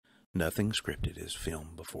Nothing Scripted is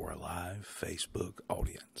filmed before a live Facebook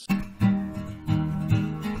audience.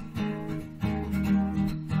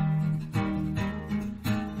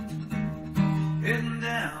 Heading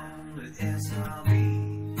down to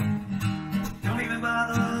SRB. Don't even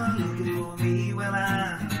bother looking for me. Well,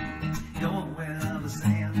 I'm going where the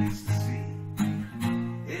sand used to see.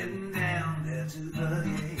 Heading down there to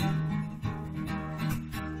the gate.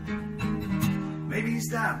 Maybe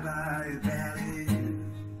stop by the valley.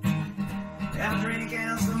 Have a drink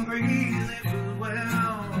and some greasy food. Well,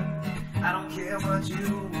 I don't care what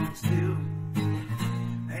you want to do.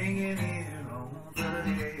 Hanging here on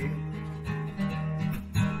 38.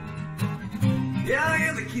 Yeah, I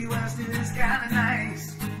hear the Key West is kinda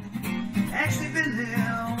nice. Actually been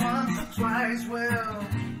there once or twice. Well,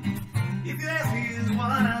 if you ask me is what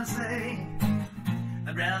I'd say,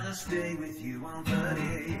 I'd rather stay with you on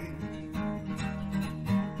 38.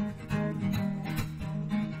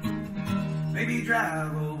 Maybe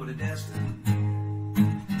drive over to Destin.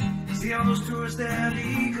 See all those tourists there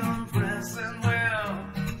decompressing. Well,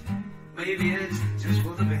 maybe it's just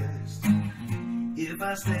for the best if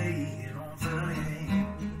I stay here on 38.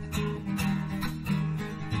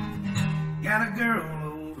 Got a girl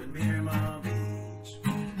over in Miramar Beach.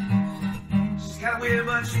 She's got a weird,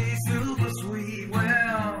 but she's super sweet. Well,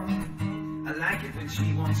 I like it when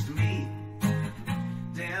she wants to meet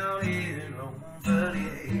down here on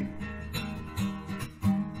 38.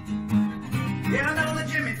 Yeah, I know that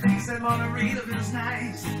Jimmy thinks that Margarita is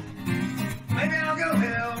nice. Maybe I'll go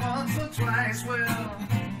there once or twice. Well,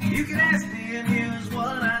 you can ask me and here's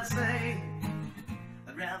what I'd say.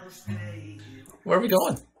 I'd rather stay here. Where are we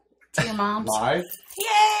going? To your mom's. Live? Yay!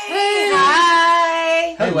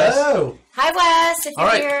 Hi! Hey, Wes. Hello. Hi, Wes, if All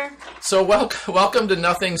you're right. here. So welcome to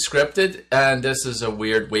Nothing Scripted, and this is a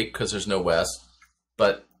weird week because there's no Wes,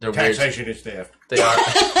 but they're weird. Taxation is theft. They are.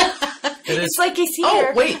 It is. It's like he's here.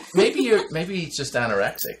 Oh wait, maybe he's just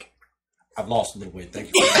anorexic. I've lost a little weight.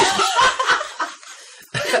 Thank you.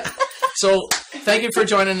 So thank you for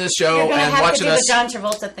joining this show You're gonna and have watching to do us. the John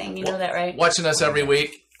Travolta thing. You know that, right? Watching us every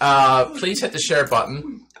week. Please hit the share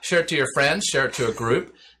button. Share it to your friends. Share it to a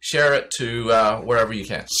group. Share it to wherever you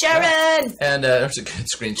can. Sharon! And there's a good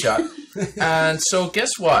screenshot. And so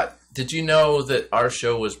guess what? Did you know that our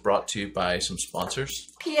show was brought to you by some sponsors?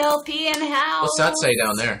 PLP in house. What's that say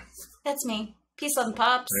down there? That's me. Peace, love, and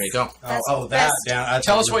pops. There you go. That that's- down.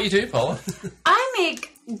 Tell us what you do, Paula. I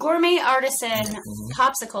make gourmet artisan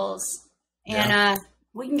popsicles. And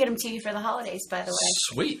we can get them to you for the holidays, by the way.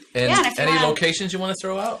 Sweet. And Yeah, and if you any want- locations you want to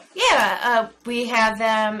throw out? Yeah, we have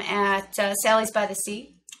them at Sally's by the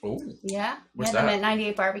Sea. Oh, Yeah. We Where's have them that? at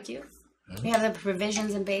 98 Barbecue. We have the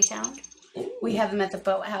Provisions in Baytown. We have them at the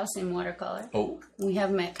Boathouse in Watercolor. oh. We have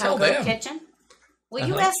them at Tell Cowgirl them. Kitchen. Well,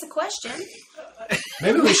 you asked the question.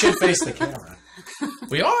 Maybe we should face the camera.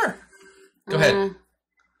 We are. Go ahead.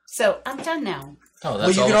 So I'm done now. Oh, Well,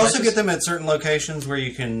 that's you all can the also places? get them at certain locations where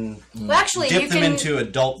you can Well, actually, dip you them can. into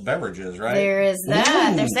adult beverages, right? There is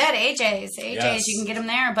that. Ooh. There's that. AJ's. Yes. You can get them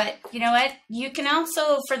there. But you know what? You can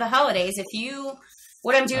also, for the holidays,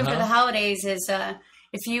 what I'm doing for the holidays is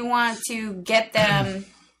if you want to get them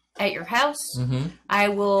at your house, I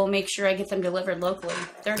will make sure I get them delivered locally.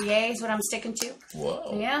 30A is what I'm sticking to.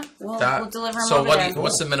 Whoa. Yeah, we'll deliver them So over there.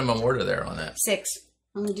 what's the minimum order there on that? 6.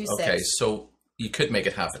 I'm going to do 6. Okay, so you could make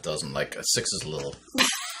it half a dozen. Like a 6 is a little.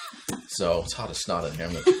 So it's hot as snot in here.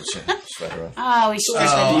 I'm going to put the sweater on. Oh, we should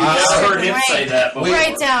I heard him say that before.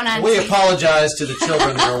 Right down on We TV. apologize to the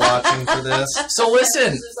children that are watching for this. So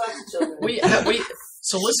listen,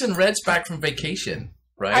 So listen, Red's back from vacation,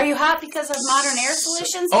 right? Are you hot because of modern air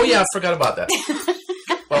solutions? Oh yeah, I forgot about that.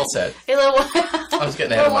 Well said. You're a little I was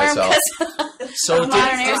getting ahead of myself. So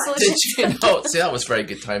modern air did solutions. you know? See, that was very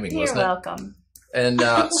good timing, You're wasn't it? welcome. And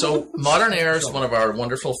so Modern Air is one of our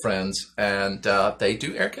wonderful friends, and they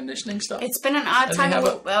do air conditioning stuff. It's been an odd And time they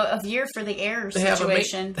have of year for the air They have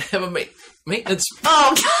situation. they have a maintenance.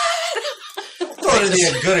 Oh, Thought it'd be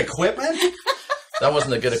a good equipment. That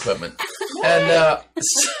wasn't a good equipment. And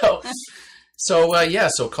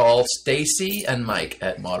so call Stacy and Mike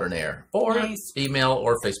at Modern Air, or Nice. email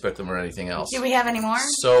or Facebook them or anything else. do we have any more?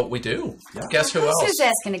 So we do. Yeah. Guess who else? Who's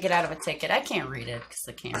asking to get out of a ticket? I can't read it because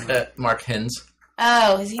the camera. Mark Hins.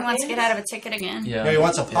 Oh, he wants to get out of a ticket again? Yeah. No, he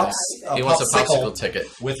wants a He wants a popsicle ticket.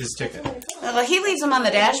 with his ticket. Well, he leaves them on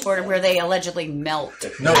the dashboard where they allegedly melt.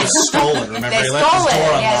 No, it's stolen. Remember, They he stole left his it.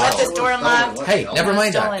 door Yeah, he left unlocked. his door unlocked. Hey, never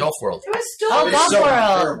mind that. Stolen. Golf World. Oh, Golf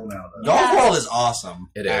World. Golf World is awesome.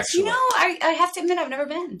 It is. Actually. You know, I have to admit, I've never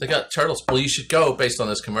been. They got turtles. Well, you should go based on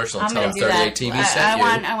this commercial and I'm tell going them to do 38 that. TV sent you.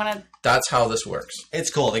 I want to. That's how this works.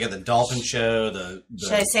 It's cool. They got the dolphin show.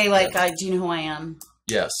 Should I say, like, do you know who I am?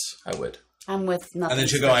 Yes, I would. I'm with nothing. And then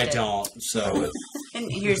she'll go, I don't. So, And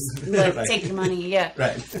here's, look, take your money. Yeah.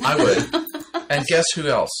 right. I would. And guess who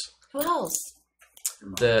else? Who else?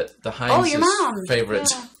 The Heinz's your mom. favorite.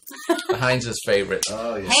 Yeah. The Heinz's favorite.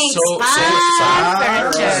 Oh, yeah. Hank's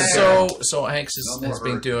fun furniture. So Hanks has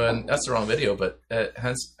been doing. That's the wrong video, but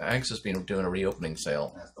Hanks has been doing a reopening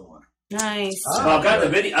sale. That's the one. Nice. Well, I've got the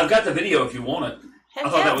video. I've got the video if you want it. Heck I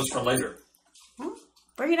thought yeah. that was for later.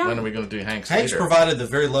 Bring it on. When are we going to do Hanks? Hanks later? provided the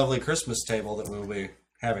very lovely Christmas table that we will be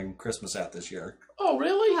having Christmas at this year. Oh,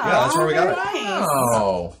 really? Yeah, that's where we got it. Nice.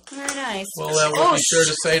 Oh. Very nice. Well, we'll be sure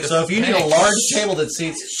to say to So if you need a Hanks. large table that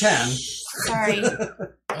seats 10, Sorry.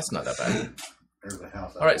 That's not that bad. There's the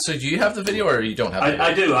house. All right, so do you have the video or you don't have the video?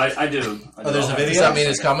 I do. I do. Oh, there's a video? Does that mean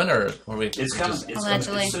it's coming or we? It's coming. It's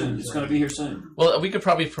Allegedly. soon. It's going to be here soon. Well, we could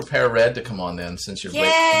probably prepare Red to come on then, since you're late for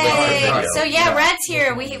Yay! video. So yeah, Red's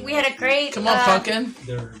here. We had a great. Come on, Pumpkin.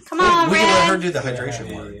 Come on, we can let her Red. do the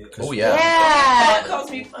hydration work. 'cause Oh yeah. Yeah. calls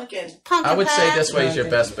me Pumpkin. Pumpkin I would say Pep. this way is your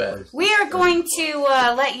best bet. We are going to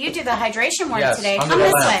let you do the hydration work Yes, today. under Come the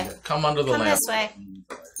this lamp. way. Come under the Come lamp. this way.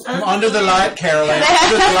 Come under the light, Caroline.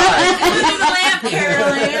 Under the light. Under the lamp,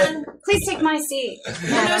 Carolyn. Please take my seat.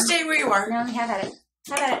 No, stay where you are. No, have at it.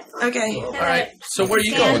 Have at it. Okay. All right. So where are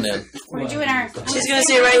you going then? We're doing our. She's going to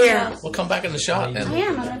stay right here. We'll come back in the shot I then.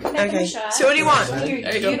 am. I'm gonna come back in Okay. the shot. So what do you want? There you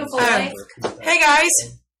Your go. beautiful wife. Hey, guys.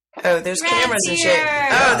 Oh, there's Red's cameras and shit. here.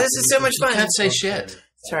 Oh, this is so much You fun. can't say shit.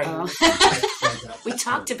 Sorry. We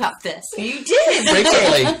talked about this. You did.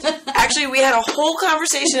 Frequently. Actually, we had a whole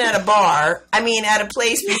conversation at a bar. I mean, at a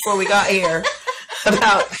place before we got here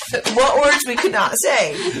about what words we could not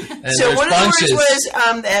say. And So there's one of the bunches. words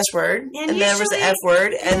was the S word, And and then there was the usually- F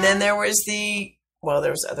word, and then there was the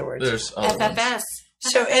there was other words. There's other ones. FFS.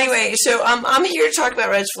 So anyway, I'm here to talk about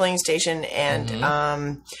Red's Filling Station, and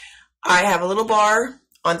I have a little bar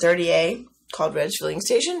on 30A called Red's Filling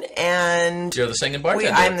Station, and You're the singing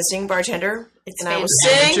bartender. I'm the singing bartender, It's and I will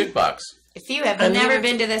fantastic. sing. And the jukebox. If you have I'm never here-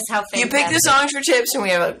 been to this, how You fantastic. pick the songs for tips, and we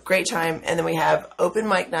have a great time. And then we have open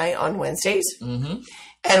mic night on Wednesdays,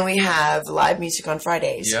 and we have live music on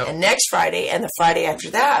Fridays. Yep. And next Friday, and the Friday after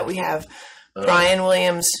that, we have Brian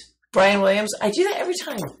Williams. Brian Williams. I do that every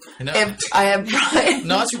time. You know, If I have Brian.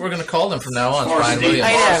 no, that's what we're going to call them from now on. Or Brian Stevens.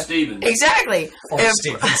 Williams. I know. Stevens. Exactly. Or If-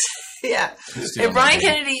 Stevens. Yeah. Steven And Brian Williams.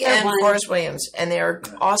 Kennedy They're and one. Forrest Williams. And they're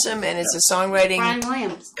awesome, and it's a songwriting Brian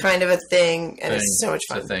Williams. kind of a thing, and Thing. it's so much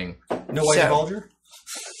It's a fun. thing. No Whitey So- Bulger?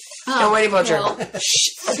 No, Whitey Bulger. Well, Shh.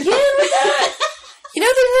 Again with that. You know,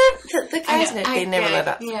 the guys, they never let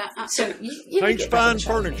up. Yeah. So you Hanks get back on Fine the show.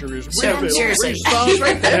 Furniture is So, rebuilt, seriously. restocked,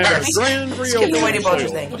 and has a grand Skip the Whitey reopening Bulger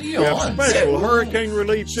sale. thing. What are We you have on? special hurricane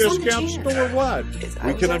relief discounts store-wide.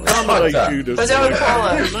 We can accommodate you to Was that with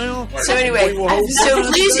Paula? now. So anyway, We will hold so you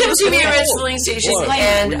please come to me at Red's Filling Station,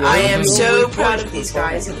 and I am so proud of these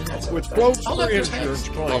guys. with quotes Oh, for look, there's insurance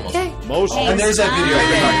Hanks. claims. Okay. Most And there's that video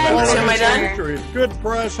we're talking about. So am I done? furniture is good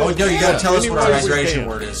prices. Oh, no, you got to tell us what our Any way we hydration can.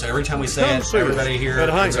 word is. So every time we say Come it, see us everybody here, at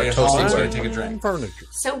Hanks everybody at home is Fine going to take a drink. Furniture.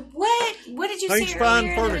 So what did you Hanks say Fine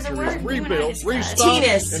earlier? There was a Furniture word is you and I rebuilt, discussed. restocked,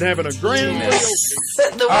 Teenis. and having a grand Teenis.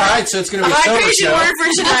 reopening. The All right, so it's going to be a sober hydration show. word for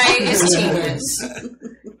tonight is Teenis.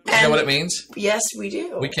 You know what it means? Yes, we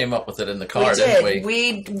do. We came up with it in the We car, didn't did.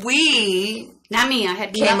 we? We Not me. I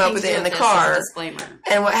had Came nothing up with to it do in the this, car. so disclaimer.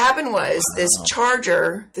 and what happened was this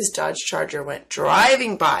Dodge Charger went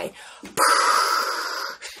driving by.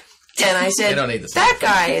 And I You said, don't need the that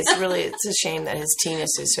guy is really, it's a shame that his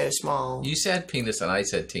Teenis is so small. You said penis and I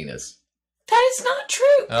said Teenis. That is not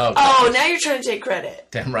true. Oh, Oh, now you're trying to take credit.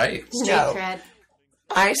 damn right. Street No. cred.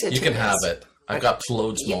 I said You can Teenis. have it. I've got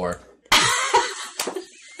loads more.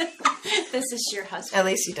 This is your husband. At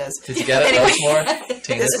least he does. Did you get it? Anyway. Loads more?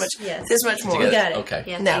 Teenis? This much, Yes. this much Did more. you get got it? it. Okay.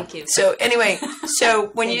 Yeah, No. thank you. So anyway, so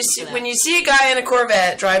when Thank you you see for that. when you see a guy in a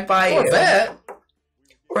Corvette drive by Corvette? you,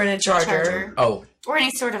 or in a Charger, Charger. Oh, Or any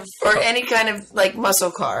sort of. or any kind of like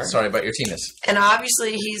muscle car, sorry about your Teenis. and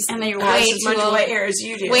obviously he's And you're has way as too much old. white hair as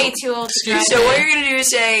you do. Way too old to drive. So what you're gonna do is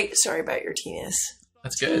say, "Sorry about your Teenis."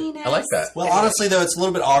 That's good. Teenis. I like that. Well, honestly, though, it's a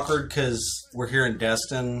little bit awkward because we're here in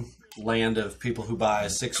Destin, land of people who buy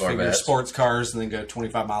six-figure Corvettes. sports cars and then go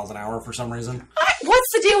 25 miles an hour for some reason.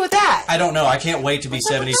 What's the deal with that? I don't know. I can't wait to be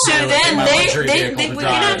 72 So and get then my luxury vehicle to we're drive.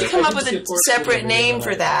 gonna have to come up with a separate name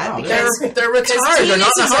for that because They're retired. They're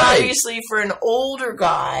not Teenis in a is hurry. obviously for an older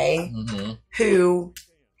guy Mm-hmm. who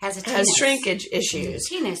has a has penis. shrinkage issues.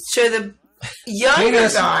 Penis. So the younger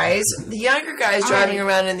Teenis. guys driving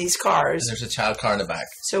around in these cars. There's a child car in the back.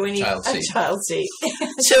 So we need Child a seat. child seat.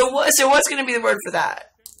 So what's going to be the word for that?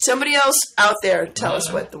 Somebody else out there, tell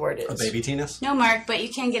us what the word is. A baby Teenis? No, Mark, but you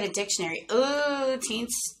can get a dictionary. Ooh, teens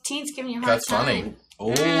giving you a hard That's time. funny.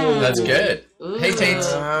 Oh, That's good. Hey, Tates.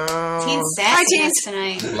 Teen sassy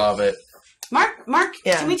tonight. Love it. Mark,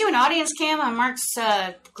 Yeah. can we do an audience cam on Mark's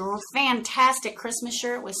fantastic Christmas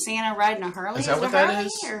shirt with Santa riding a Harley? Is that it what a that Harley,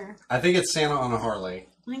 is? or- I think it's Santa on a Harley.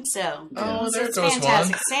 I think so. Oh, there it's goes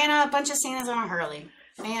fantastic. one. Santa, a bunch of Santas on a Harley.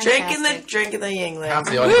 Fantastic. Drinking the Yingling. Half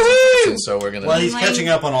the audience is Christian, so we're going to... Well, he's Lane catching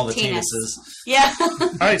up on all the Teenis. Teenuses. Yeah. All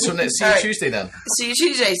right, so see you All right. Tuesday then. See you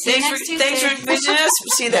Tuesday. Thanks next for visiting us.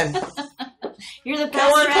 See you then. You're the best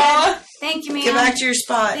Go on, friend. Paula. Thank you, ma'am. Get back to your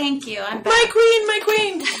spot. Thank you. I'm back. My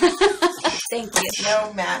queen. Thank you.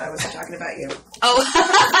 No, Matt, I wasn't talking about you.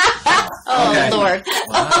 Oh, Okay. Lord.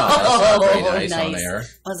 Wow, that's not very nice, nice. on air.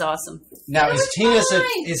 That was awesome. Now, is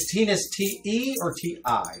Teenis T-E or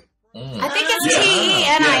T-I? I think it's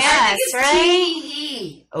T-E-N-I-S, right?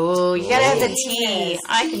 T-E. Oh, you gotta have the T.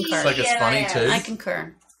 I It's concur. like it's funny, too. I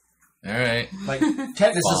concur. All right. Like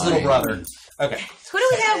Tetanus' little brother. Okay. Who do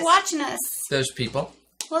we have watching us? There's people.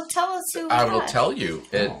 Well, tell us who we I will got. tell you.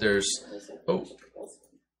 There's... Oh, Is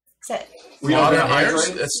that We all Water got airs.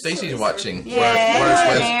 hydrated? Stacy's watching. yeah, Where's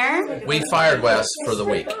Wes? there. We fired Wes for the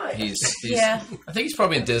week. He's Yeah. I think he's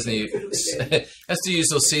probably in Disney. Has to use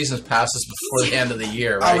those seasons passes before the end of the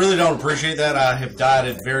year, I right? really don't appreciate that. I have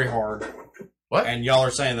dieted very hard. What? And y'all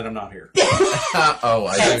are saying that I'm not here. Oh,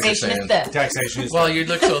 I see what you're Taxation is saying. theft. Taxation is... Well, you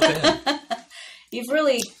look so thin. You've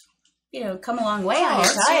really, come a long way on your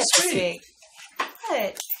that's so diet this sweet. week.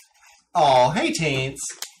 What? Oh, hey, teens.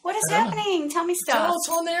 What is happening? Tell me stuff. Oh, it's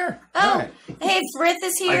on there. Oh, All right. hey, Frith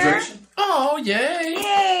is here. Hydration? Oh, yay.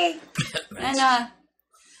 Yay! And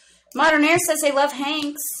Modern Air says they love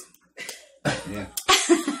Hanks. Yeah.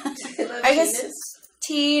 I guess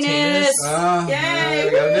Teenis. Yay!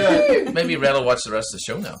 We gotta do it. Maybe Red will watch the rest of the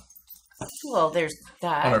show now Well, there's on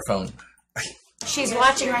that. her phone. She's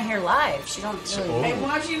watching right here live. She don't really. I'm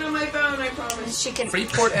watching on my phone, I promise. She can.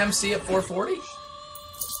 Freeport MC at 4:40.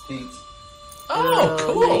 Stinks. Oh,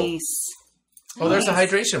 cool. Nice. Oh, there's the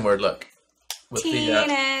hydration word. Look, with Teenis.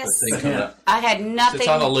 the thing coming up. I had nothing. It's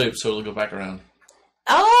on a loop, so it'll go back around.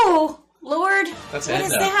 Oh, Lord. That's What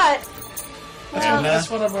is Edna. that? Well, That's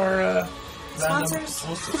one of our random Sponsors?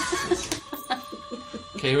 hostesses.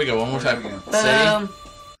 Okay, here we go. One more time. Say, boom.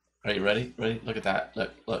 are you ready? Ready? Look at that.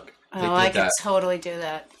 Look. They Oh, I did can that. totally do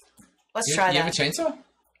that. Let's You try have a that. chainsaw?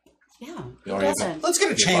 Yeah. You Who already have doesn't? Let's get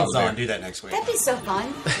a Your father chainsaw there. and do that next week. That'd be so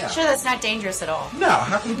fun. Sure, that's not dangerous at all. No,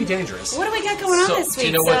 how can it be dangerous? What do we got going on So, this do you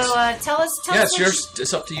week? know what's- So tell us. Yeah, us it's what yours.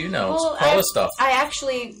 It's up to you now. Well, It's Paula stuff. I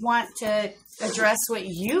actually want to address what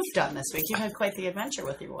you've done this week. You had quite the adventure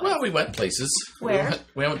with your wife. Well, we went places. Where?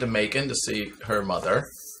 We went to Macon to see her mother.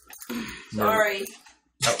 Sorry.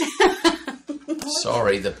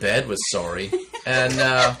 Sorry, the bed was sorry. And,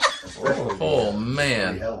 oh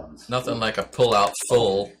man, nothing like a pull-out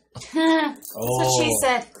full. That's what she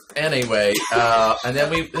said. Anyway, and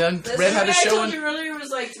then Red had a show I told in you earlier was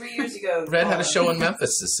like 3 years ago. Red had a show in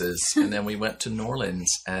Memphis. This is, and then we went to New Orleans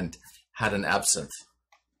and had an absinthe.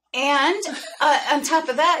 And on top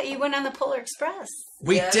of that, you went on the Polar Express.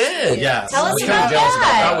 We Yes. did. Yeah. Tell us we're about kinda jealous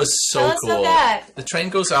that. That was so Tell us cool. about that. The train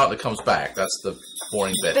goes out and it comes back. That's the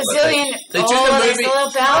boring bit. But Bazillion. they do oh, the there's movie. a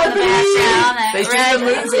little bell in the background. That They do red the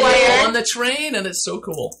movie player. on the train, and it's so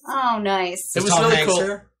cool. Oh, nice. It was Tom really Hanks cool.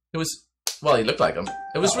 there? It was, well, he looked like him.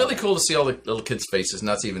 It was really cool to see all the little kids' faces, and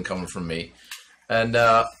that's even coming from me. And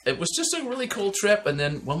it was just a really cool trip. And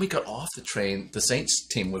then when we got off the train, the Saints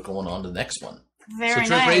team were going on to the next one. Very so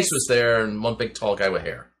Drew nice. Grace was there, and one big tall guy with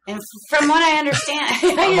hair. And from what I understand,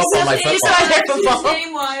 I'm up on my football. His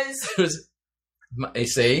name was It was,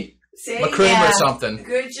 AC? Say McCroom Yeah. or something.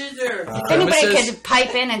 Good Ginger. If anybody Premises- could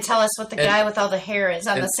pipe in and tell us what the And- guy with all the hair is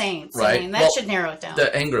on the Saints, I right. mean, that Well, should narrow it down.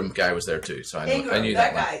 The Ingram guy was there too, so I knew Ingram, that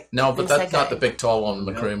that one. guy. No, but Who's that's that not guy? the big tall one,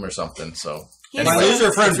 McCroom or something. So He's If my anyway,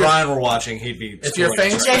 loser friend Brian were watching, he'd be... if you're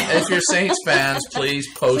spoiled. if you're Saints fans, please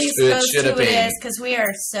post Please who it post should have who it been. is, because we are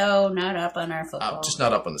so not up on our football. I'm just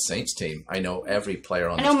not up on the Saints team. I know every player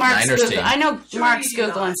on I know the Mark's Niners Googling. team. I know Sure Mark's you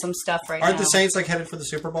do googling not. some stuff right Aren't now. the Saints like headed for the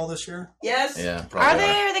Super Bowl this year? Yes. Yeah, Are probably.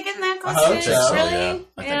 they? Are they getting that close? I hope to so. it? So, Really? yeah,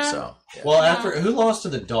 I think so. Yeah. Well, after who lost to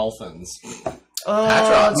the Dolphins? Oh,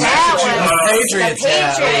 Patriots. that The was Patriots, The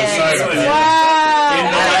yeah. Patriots. Sorry. Wow. In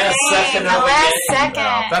the last second The of the last game. second.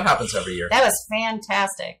 That happens every year. That was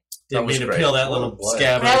fantastic. Didn't was mean to great. peel that little What a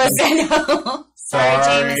scab. That was, I know. Sorry,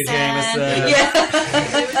 Sorry, Jameson. Jameson. Yeah.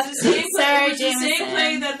 It was the same Sorry, play, it was the same Jameson.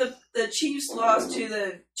 play that the Chiefs lost to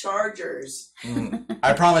the Chargers.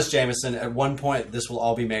 I promise, Jameson, at one point this will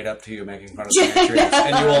all be made up to you making fun of the Patriots,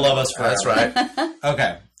 and you will love us forever. That's right.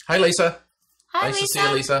 Okay. Hi, Lisa. Hi, Nice Lisa. to see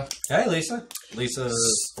you, Lisa. Hey, Lisa.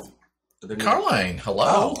 Lisa's... Caroline,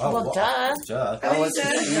 hello. Well, duh. Duh. Alex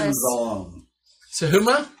Lisa. Anzalone.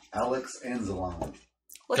 Sahuma? Alex Anzalone.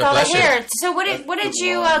 with God all the bless you. hair. So what did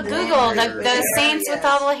you Google? The saints with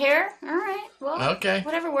all the hair? All right. Well, Okay.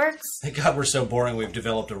 whatever works. Thank God we're so boring. We've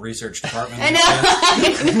developed a research department. I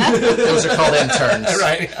know. Those are called interns.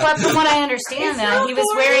 Right. But from what I understand, though, he was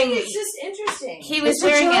wearing. It's just interesting. He was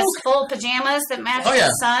wearing his full pajamas that matched Oh, yeah.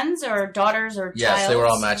 his sons or daughters or Yes, childs. they were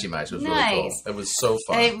all matchy-match. It was really cool. Nice. It was so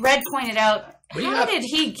fun. Red pointed out, We how have- did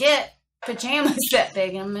he get pajamas that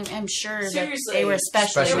big? I'm sure Seriously. that they were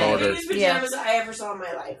specially Special They were order. the ordered. biggest pajamas I ever saw in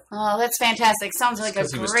my life. Oh, that's fantastic. Sounds like a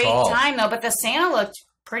 'cause he was great tall. time, though. But the Santa looked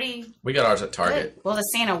pretty We got ours at Target. good. Well, the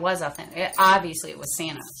Santa was authentic. Obviously, it was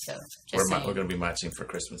Santa. So We're just saying. going to be matching for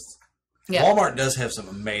Christmas. Yeah. Walmart does have some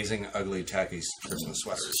amazing, ugly, tacky Christmas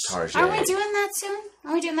sweaters. Target. Are we doing that soon?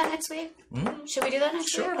 Are we doing that next week? Should we do that next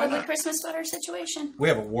Sure, week? why Ugly not? Christmas sweater situation. We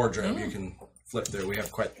have a wardrobe you can flip through. We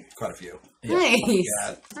have quite a few. Nice.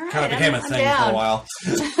 Yeah, it All kind right, of became a I'm thing for down. a while.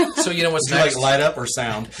 So you know what's Do you like next? light up or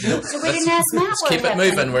sound? So we didn't ask Matt what keep it happened.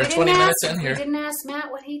 moving. We're We didn't 20 minutes ask- in here. We didn't ask Matt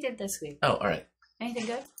what he did this week. Oh, all right. Anything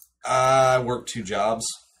good? I work 2 jobs.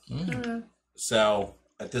 Mm. So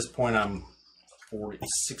at this point, I'm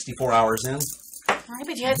 64 hours in. All right,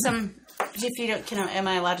 but you had some. If you don't, am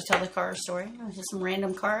I allowed to tell the car story? Was there some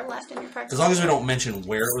random car left in your parking As long as we don't mention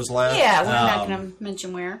where it was left. Yeah, we're not going to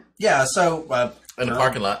mention where. Yeah, so In the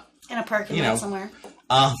parking lot. In a parking You lot know. somewhere.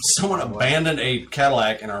 someone abandoned a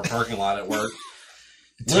Cadillac in our parking lot at work.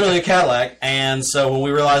 Literally a Cadillac. And so when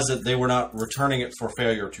we realized that they were not returning it for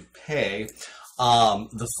failure to pay,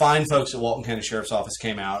 the fine folks at Walton County Sheriff's Office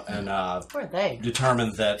came out and Where are they?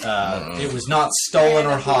 determined that it was not stolen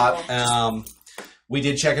or hot. We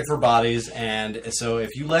did check it for bodies, and so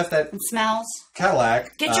if you left that It smells.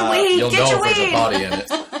 Cadillac, Get your weed. You'll Get know your if there's a weed. body in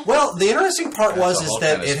it. well, the interesting part That's is all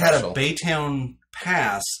that kinda it had a special. Baytown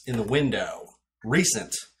pass in the window,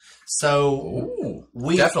 recent. So Ooh,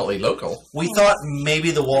 we definitely local. we thought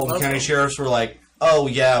maybe the Walton County Sheriffs were like, "Oh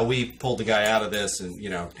yeah, we pulled the guy out of this and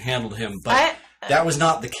handled him," but that was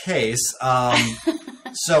not the case.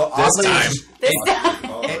 So oddly, time. This time.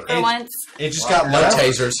 For once. it just got No left,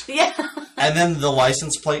 tasers. Yeah. and then the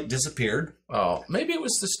license plate disappeared. Oh, maybe it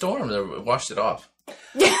was the storm that washed it off.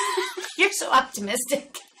 You're so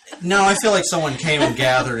optimistic. No, I feel like someone came and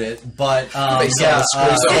gathered it, but They saw the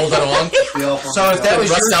screws that hold it on. so if that was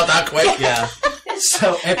Rust your out that quick. yeah,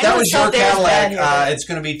 so if I that know was it's your out there, it's bad Cadillac, here. it's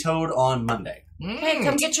going to be towed on Monday. Hey,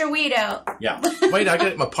 come get your weed out. Yeah, Wait, I got to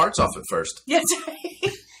get my parts off it first. That's right.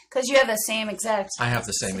 Because you have the same exact. I have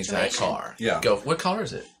the same exact Situation. car. Yeah. Go. What color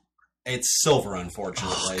is it? it's silver,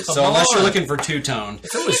 unfortunately. Oh, come so unless you're on. looking for two-tone,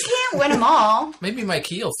 If it was, You can't win them all. maybe my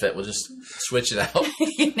key will fit. We'll just switch it out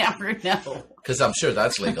You never know. because I'm sure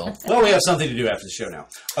that's legal. well, we have something to do after the show now.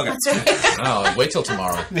 Okay, That's right. Oh, wait till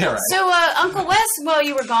tomorrow. yeah, right. So, Uncle Wes, while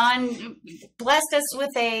you were gone, blessed us with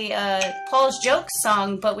a Paul's Jokes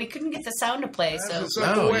song, but we couldn't get the sound to play. So,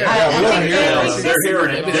 Oh, yeah. I we don't think hear they that. were They're busy. hearing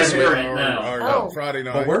it. Maybe They're this hearing week. it now. Oh. Friday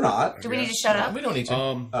night. But we're not. Do we need to shut up? We don't need to.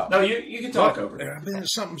 No, you can talk over it. I've been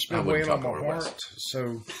something's I been wouldn't weighing on talk my over Wes. heart,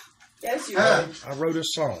 so Yes, you are. I wrote a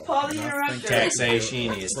song. Paul the And I Interrupter. think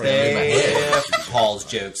Taxation is Right in my theft. Paul's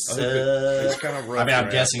jokes I hope it's suck. kind of rough. I mean, I'm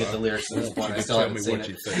draft, guessing at but the lyrics at this point. I you still tell haven't me seen what it.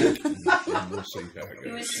 you think, and we'll see how it He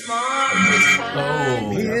goes. was smart. He was kind. Oh,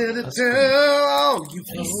 Here to tell all you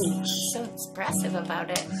folks, So expressive about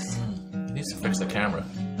it. he needs to fix the camera.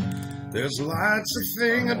 there's lots of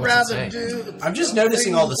things I'd What's it rather say? do. I'm just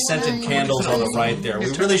noticing all the scented candles on the right there. We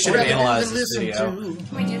really should have analyzed this video.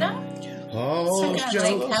 Can we do that? Oh, It's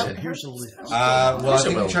kinda like help. here's a list. Well, I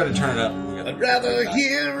think we try to turn it up. I'd rather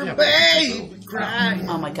hear a baby cry.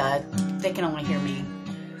 Oh my God. They can only hear me.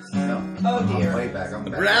 Oh, dear.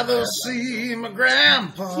 I'd rather see my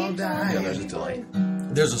grandpa Yeah, die. there's a delay.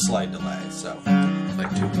 There's a slight delay, so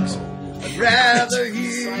Like 2 weeks. I'd rather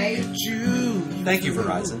hear you. thank you,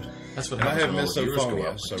 Verizon. That's what I happens have when all the viewers go misophonia,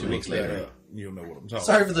 up so 2 weeks look that later. up. You'll know what I'm talking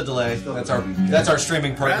Sorry for the delay. That's our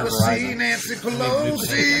streaming partner, Rather see Verizon. Nancy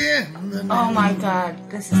Pelosi in the Oh my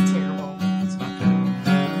God. This is terrible.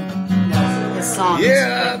 No, this song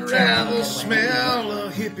Yeah, I'd is rather smell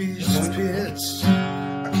a hippie's pits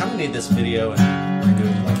I kind of need this video and do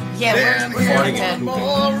it like. Yeah, than we're hear going farting to.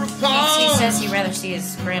 more He of says he'd rather see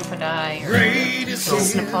his grandpa die or greatest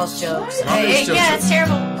listen to Paul's jokes. All these jokes Yeah, are- it's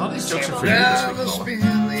terrible. All these jokes are Terrible. for you this Rather week,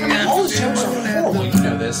 Paula. spend the All the jokes are afternoon horrible. at You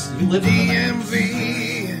know this. You live the in the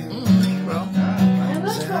DMV. Well, I love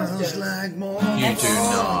Paul's Sounds jokes. like more you do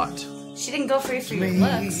not. She didn't go for you for your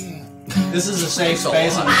looks. This is a safe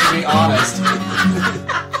space, and to be honest.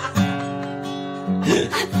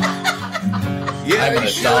 Yeah, I'm an you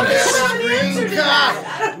should Adonis. have a green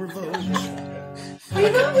card revoked. We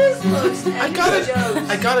love his looks and I got his it. jokes.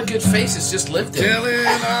 I got a good face. It's just lifted. Telling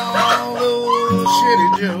all those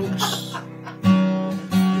shitty jokes.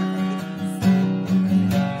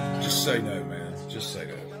 Just say no, man. Just say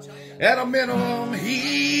no. At a minimum,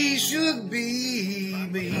 he should be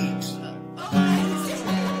beat.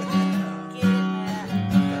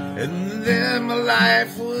 And then my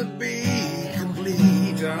life would be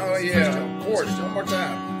complete. Oh, yeah. Of course. One more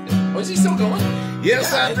time. Oh, is he still going?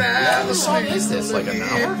 Yes, I'd rather How long is this? Like an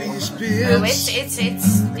hour? Oh, it's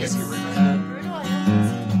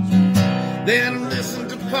Then listen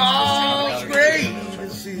to Paul's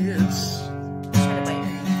greatest hits.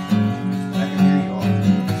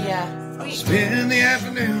 yeah. Spend the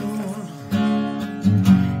afternoon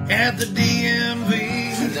at the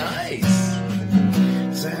DMV. Nice.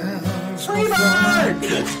 Sounds so fun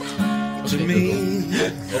to me.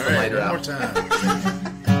 Open lighter One more out. time.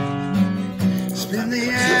 Spend the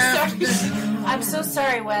afternoon. I'm so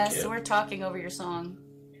sorry, Wes. We're talking over your song.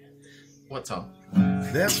 What song?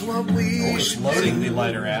 That's what we It's loading the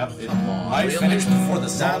lighter app. It might Really? finish before the not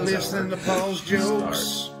song's listening to Paul's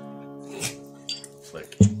jokes.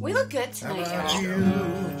 Click. We look good How tonight, about y'all. you?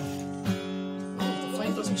 The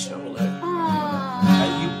flame doesn't show it.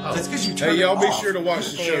 Aww. That's because you Hey, turned y'all it be off. sure to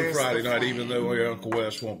watch the show There's Friday the night, flame. even though Uncle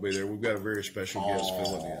Wes won't be there. We've got a very special guest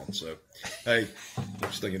filling in. So, hey,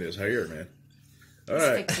 just thinking his hair, man. All He's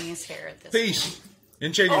right. fixing his hair at this Peace.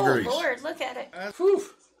 And change point. your Oh, grease. Lord, look at it. Whew.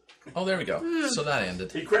 Oh, there we go. So that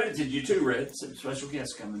ended. He credited you too, Red. Some special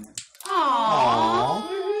guests coming in. Aww.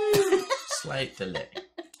 Slight delay.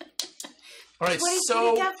 All right, What do you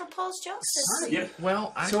so got for Paul's jokes this week? Yep.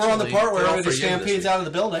 well, So we're on the part where they're all the for you this stampede's week. out of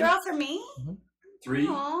the building. They're all for me? 3,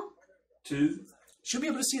 Aw. 2, Should be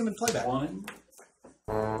able to see him in playback. 1.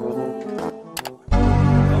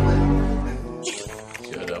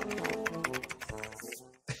 Shut up.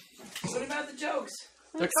 What about the jokes?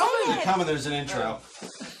 They're Say coming. it. Coming, there's an intro.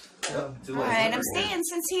 Alright, I'm staying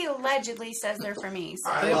since he allegedly says they're for me.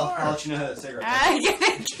 So. They I'll are. let you know how that cigarette. Alright,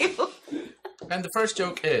 thank you. And the first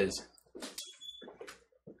joke is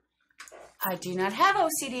I do not have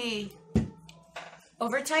OCD.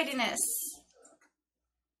 Over tidiness.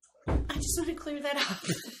 I just want to clear that up.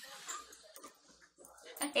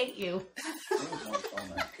 I hate you.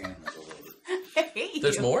 I hate you.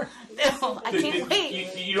 there's more. No, I can't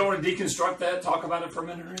wait. You don't want to deconstruct that? Talk about it for a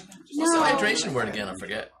minute or anything? What's the No. hydration word again? I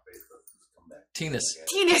forget. Teenis.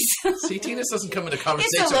 Teenis. See, Teenis doesn't come into It's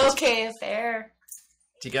conversation. a low-K affair.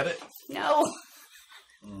 Do you get it? No.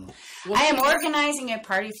 I am organizing a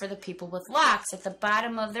party for the people with locks at the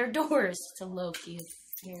bottom of their doors. It's a low-key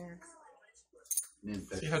affair.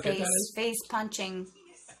 See how good that is? Face punching.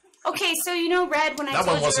 Okay, so you know, Red, when I That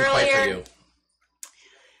told one wasn't you quite for earlier you.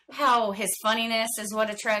 how his funniness is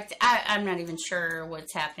what attracted... I'm not even sure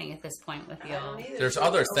what's happening at this point with y'all. There's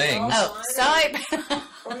other things. Oh, sorry.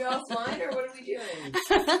 Are we offline or what are we doing?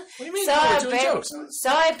 What do you mean? Saw No, a we're doing bar- jokes.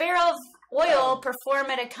 saw a barrel of oil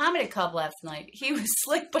perform at a comedy club last night. He was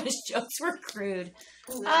slick, but his jokes were crude.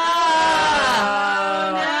 Oh,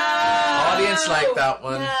 no. Audience liked that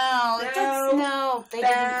one. No, they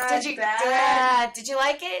didn't. Did you? Did you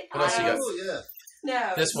like it? What else you got?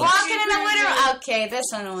 No. This one. Walking in a winter. Okay, this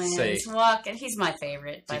one wins. Say. Walking. He's my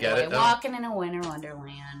favorite. By You the get way, it, though? Walking in a winter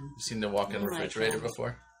wonderland. You seen the walk-in Oh my refrigerator God.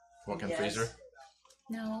 before? Walk-in Yes. freezer?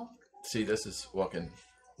 No, See, this is walk-in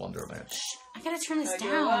Wonderland. I gotta turn this Okay,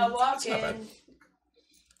 down. well, walk It's not bad. in.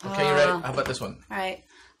 Okay, you ready? How about this one? All right.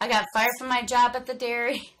 I got fired from my job at the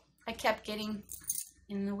dairy. I kept getting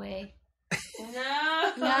in the way.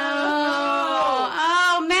 No. No.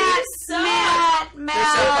 Oh, Matt.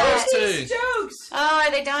 Those two. Jokes. Oh,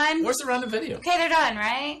 are they done? Where's the random video? Okay, they're done,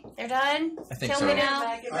 right? They're done? I think Kill so. me now.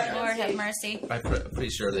 Back it back. Lord have mercy. I'm pretty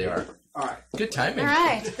sure they are. All right. Good timing. All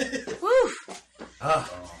right. Woo. Ah,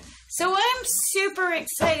 So I'm super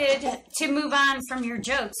excited to move on from your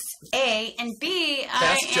jokes, A, and B,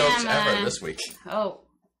 best I jokes am... ever this week. Oh.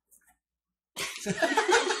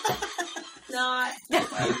 Not.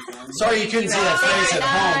 Sorry you couldn't see that face at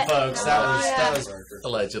home, folks. That was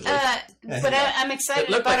Allegedly. But I'm excited It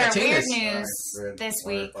looked about like a our weird Teenis. news this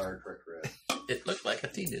week. It looked like a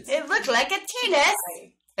Teenis. It looked like a Teenis.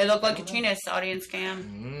 It looked like a Teenis, audience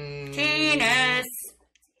cam. Teenis.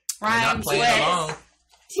 You're not Rhymes playing with. along.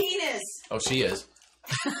 Teenis. Oh, she is.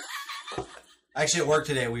 Actually, at work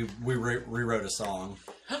today, we rewrote a song.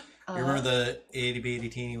 You remember the itty bitty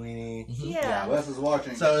teeny weeny? Yeah. Wes is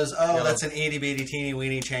watching. So it was, that's an itty bitty teeny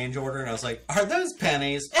weeny change order. And I was like, are those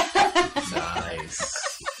pennies?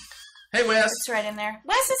 Nice. Hey, Wes. It's right in there.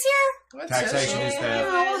 Wes is here. What's Taxation that? is Oh, bad.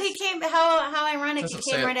 well, he came. How ironic! Doesn't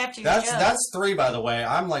He say came it. right after your joke. That's 3, by the way.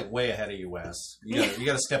 I'm like way ahead of you, Wes. You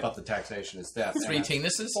got to step up the taxation and stuff. 3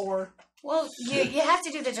 Teenuses? 4. Well, you have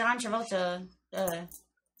to do the John Travolta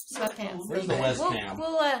sweatpants. Where's the Wes cam?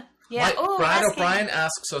 Yeah. Oh, Brad ask him. O'Brien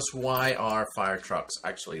asks us why are fire trucks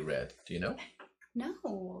actually red. Do you know?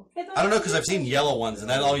 No. I don't know because I've seen yellow ones, and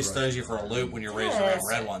that always throws you for a loop when you're raising around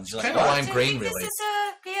red ones. You're like, Kind of "Oh, lime I green, think really. This is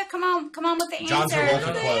yeah, come on with the John answer.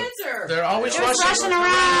 Travolta quote. Answer. They're always Just rushing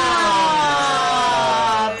around.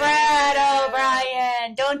 Brad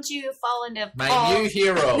O'Brien, don't you fall into My Paul. new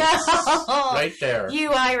hero. No. Right there.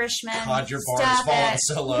 You Irishman. God, your bar Stop is falling it.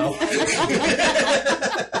 so low.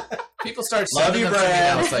 People start Love sending you, them to me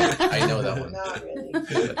Brad. now. It's like, I know that one. Not really.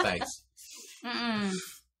 But thanks. Mm-mm.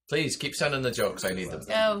 Please keep sending the jokes. I need them.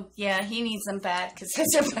 Oh, yeah, he needs them bad because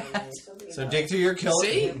his are bad. So dig through your kill.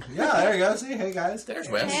 See? Yeah, there you go. See, hey guys. There's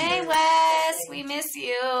Wes. Hey, Wes, we miss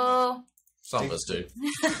you. Some of us do.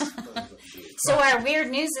 So our weird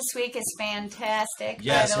news this week is fantastic.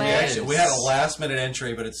 Yes, by the way. we had a last minute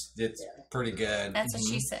entry, but it's pretty good. That's what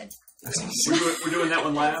she said. We're doing that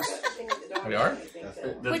one last. We are?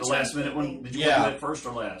 The Which last minute one. Did you Yeah. put that first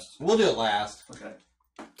or last? We'll do it last. Okay.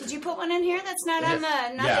 Did you put one in here that's not on the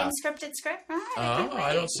nothing scripted script? All right, Oh,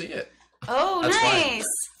 I don't see it. Oh, That's nice.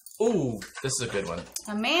 Ooh, this is a good one.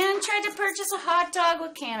 A man tried to purchase a hot dog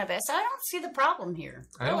with cannabis. I don't see the problem here.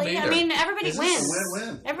 I don't Really. either. I mean, everybody Is wins. this a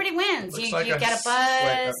win-win? Everybody wins. Looks You, like you a got a s-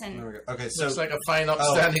 buzz There and we go. Okay, so Looks like a fine,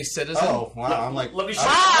 upstanding citizen. oh wow, I'm like, Let me show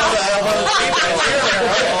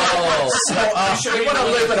You want to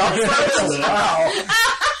live it up first? Wow.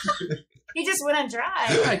 he just went on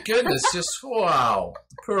dry. My goodness, just wow.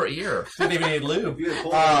 Per ear. didn't even need lube. If you had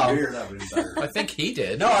pulled out a beer, that would be better. I think he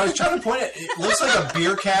did. No, I was trying to point it. It looks like a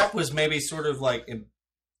beer cap was maybe sort of like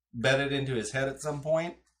embedded into his head at some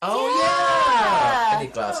point, Oh, Yeah. yeah. I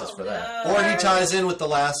need glasses for that. or he ties in with the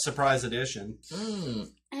last surprise edition.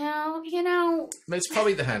 Oh, you know, It's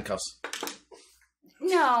probably the handcuffs.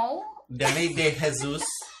 no. Danny de Jesus.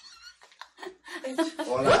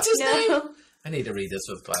 What's his name? No. I need to read this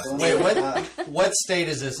with glasses. Wait, what state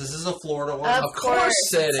is this? Is this a Florida one? Of Of course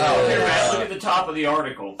it is. Oh, Here, Matt, look at the top of the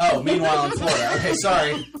article. Oh, meanwhile in Florida. Okay,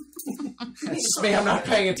 sorry. It's just me. I'm not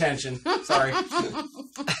paying attention. Sorry.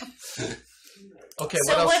 Okay,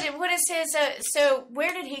 So what else? what is his? So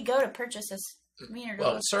where did he go to purchase this wiener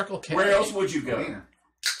Well, dog? Circle K. Where else would you go?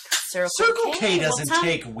 Circle K Well, doesn't Tom-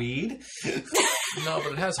 take weed. No,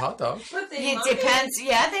 but it has hot dogs. It depends.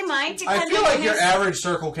 Yeah, they might. I Depending feel like on your his- average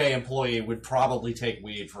Circle K employee would probably take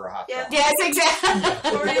weed for a hot dog. Yes,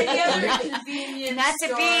 exactly. Or any other convenience Not to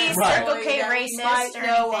be store Right. Circle K that we racist might or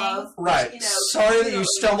know anything. of. Right. You know, Sorry that you you know,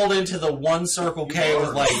 stumbled into the one Circle K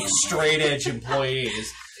with like straight edge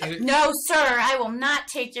employees. No, sir, I will not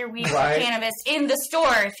take your weed Right. or cannabis in the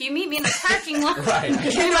store. If you meet me in the parking lot, Right.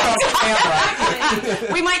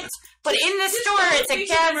 we might. But in the store, it's We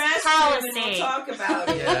against can rest him and we'll policy. talk about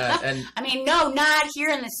it. Yeah, and I mean, no, not here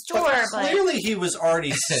in the store, but Clearly, he was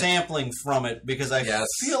already sampling from it because I Yes.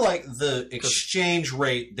 feel like the exchange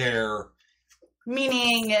rate there.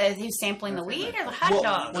 meaning he's sampling the weed or the hot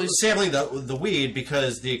dog. Well, he's sampling the weed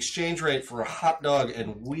because the exchange rate for a hot dog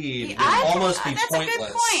and weed would I- almost be that's pointless. a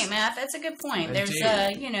good point, Matt. That's a good point. There's,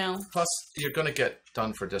 Indeed. Plus, you're going to get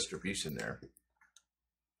done for distribution there.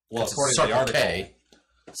 Well, It's according to the Circle article. K.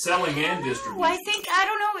 Selling and Oh, distribution. I think I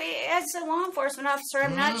don't know. As a law enforcement officer,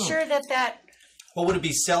 I'm not sure that Well, would it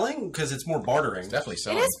be selling? Because it's more bartering. Definitely it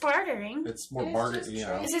selling. is bartering. It's more bartering, you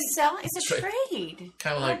know. Is it selling? It's a trade.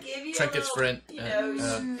 Kind of I'll like give you a trinkets for little, you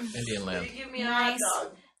know, Indian land. You give me a Nice. hot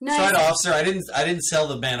dog. Nice. Sorry, officer. I didn't sell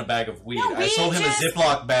the man a bag of weed. No, I we sold him just- a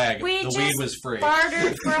Ziploc bag. We The just weed was free.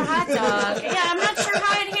 bartered for a hot dog. Yeah, I'm not sure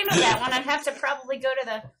how I'd handle that one. I'd have to probably go to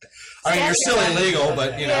the. I mean, you're still statute book. illegal,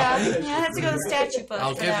 but you know. Yeah, I have to go to the statute book.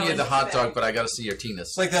 I'll for give that you one. the hot dog, but I got to see your Teenis.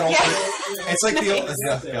 It's like that old. It's like the old.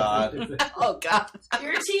 Oh, God. Oh God.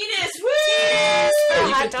 Your Teenis, woo! Yes, for a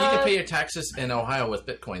You hot can dog. pay your taxes in Ohio with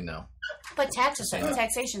Bitcoin now. But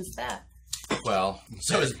taxation's theft. Well,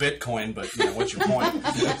 So is Bitcoin, but you know, what's your point? it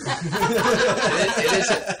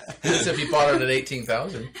is if you bought it at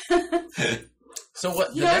 18,000. So what?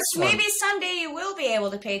 The You know, next one? maybe someday you will be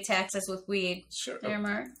able to pay taxes with weed. Sure. There,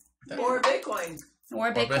 Mark. Or Bitcoin.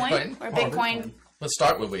 Or Bitcoin. Or Bitcoin. Let's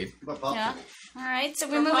start with weed. Yeah. All right. So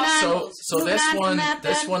we're moving on. So Moving this on from one, that,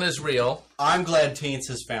 this then. one is real. I'm glad Teens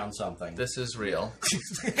has found something. This is real.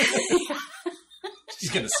 She's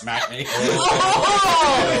gonna smack me.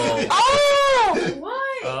 Oh!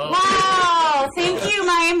 What? Wow! Thank you,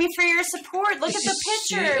 Miami, for your support. Look at the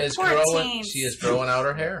She picture. is Poor growing. teens. She is growing out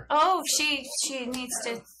her hair. Oh, she needs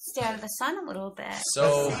to stay out of the sun a little bit.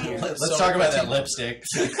 So Let's talk about that lipstick.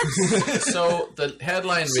 So the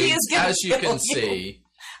headline She reads, is gonna as you kill can you. see,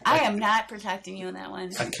 I am not protecting you in that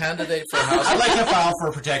one. a candidate for House. I'd like to file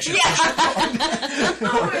for protection.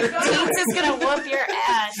 Oh my God. Teens is gonna whoop your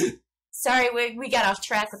ass. Sorry, we got off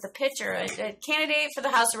track with the picture. A candidate for the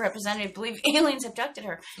House of Representatives believe aliens abducted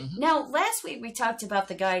her. Mm-hmm. Now, last week we talked about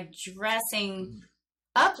the guy dressing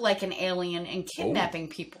up like an alien and kidnapping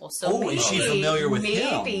people. So maybe, is she familiar with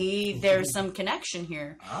him? Maybe there's some connection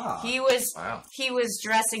here. Ah. He was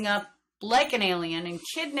dressing up like an alien and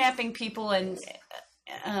kidnapping people and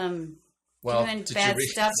doing bad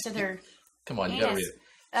stuff to their. Come on, you gotta read it.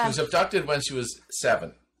 She was abducted when she was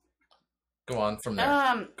 7. Go on from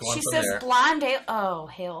there. She says blonde. Oh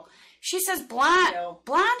hell! She says blonde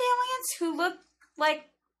aliens who look like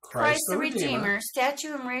Christ the Redeemer,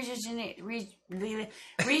 statue in Rio de Janeiro.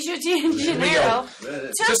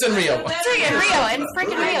 Just in Rio. In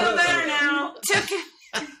freaking Rio. Better now.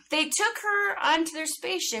 They took her onto their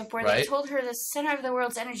spaceship where they told her the center of the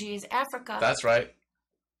world's energy is Africa. That's right.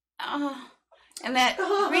 And that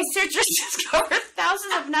researchers discovered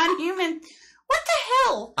thousands of non-human. What the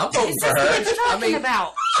hell? I'm voting for her.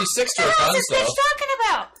 About? She's 6 to her What guns, is this bitch talking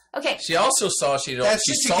about? Okay. She also saw she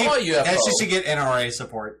saw a UFO. That's just to get NRA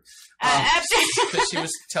support. Because she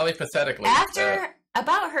was telepathetically.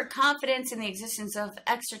 About her confidence in the existence of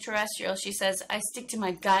extraterrestrials, she says, "I stick to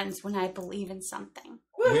my guns when I believe in something."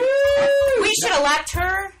 We should elect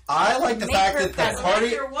her. I like the fact that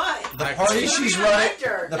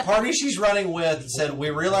the party she's running with said, "We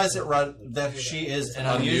realize that she is an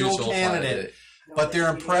unusual candidate, but they're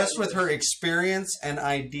impressed with her experience and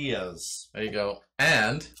ideas." There you go.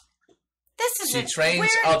 And she trains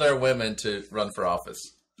other women to run for office.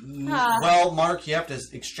 Well, Mark, you have to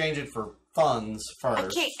exchange it for funds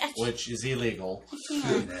first, I can't. which is illegal.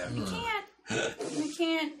 I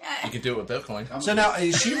can't. You can do it with Bitcoin. So now,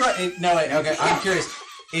 is she running? No, wait, okay. I'm curious.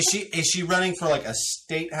 Is she running for like a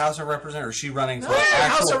state House of Representatives, or is she running for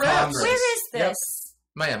actual Congress? Where is this? Yep.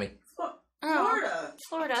 Miami.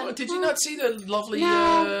 Florida. So, did you not see the lovely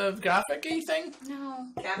graphic-y thing? No.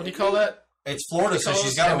 What do you call that? It's Florida, so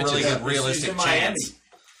she's got a really good realistic chance.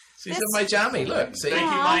 She's in Miami. Look, see?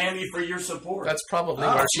 Thank you, Miami, for your support. That's probably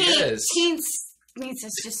where she is. Teens needs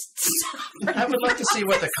us just stop. I would like to see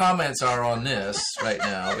what the comments are on this right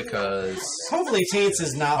now, because hopefully Teens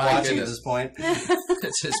is not watching at this point.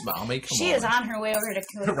 It's his mommy. Come she on. is on her way over to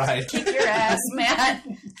kick your ass, man.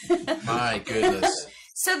 My goodness.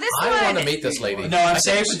 So this I want to meet this lady. No, I'm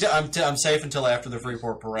safe. I'm safe until after the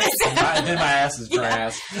Freeport parade. And then my ass is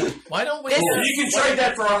grass. Why don't we? You can trade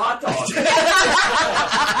that for a hot dog.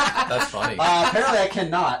 That's funny. Apparently, I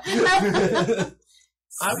cannot.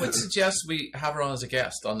 I would suggest we have her on as a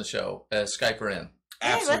guest on the show. Skype her in.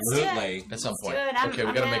 Absolutely. At some point. Okay,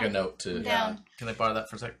 we got to make a note to. Can I borrow that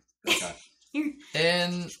for a second? Okay.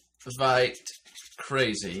 Invite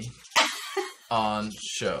Crazy on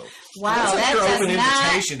show. Wow, that's that your does open not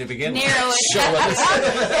invitation to begin with. narrow it down.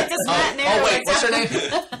 That does not narrow wait, it what's her down.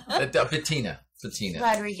 name? Bettina.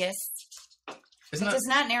 Rodriguez. Isn't It does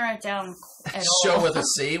not narrow it down at all. Show with a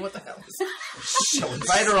C? What the hell is Show.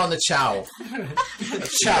 Invite her on the chow.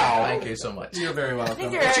 Chow. Thank you so much. You're very welcome. I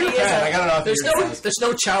think there already is a- I got it off. There's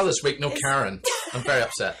no chow this week. No Karen. I'm very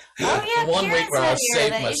upset. Oh yeah, One Karen's week where not I'll here. save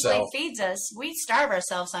That myself. usually feeds us. We starve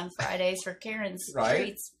ourselves on Fridays for Karen's Right.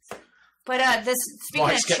 treats. But speaking Well,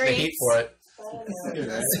 of he's getting the heat treats, for it.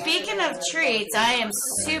 speaking of treats, I am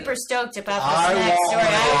super stoked about this I next story. I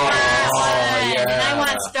want one, and I yeah.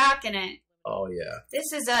 want stock in it. Oh, yeah.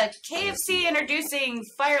 This is a KFC introducing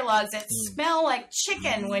firelogs that smell like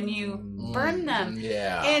chicken when you burn them.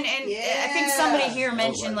 Yeah. And I think somebody here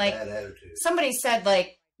mentioned, somebody said,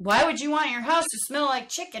 why would you want your house to smell like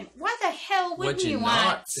chicken? Why the hell wouldn't you want?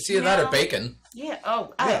 Not? It's either that or bacon. Yeah.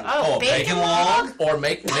 Bacon log or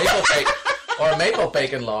maple bacon. Or a maple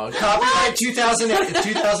bacon log. Copyright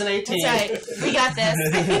 2018. That's right. We got this.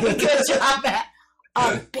 Good job, Matt.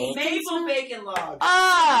 Maple bacon log.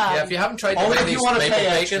 Yeah, if you haven't tried the Only if Wendy's you want to maple pay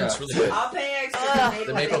bacon, extra. it's really good. I'll pay extra.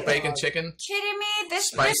 The maple bacon chicken. Kidding me? This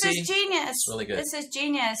Spicy. is genius. It's really good. This is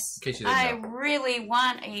genius. In case you didn't I know. really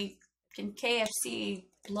want a KFC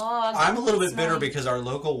log. I'm a little bit bitter smelling. because our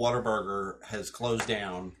local Whataburger has closed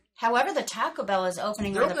down. However, the Taco Bell is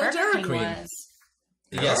opening They're where the opening Burger Dairy King Queen. was.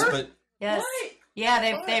 Yes, but Yes. Yeah,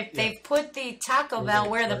 they've put the Taco Bell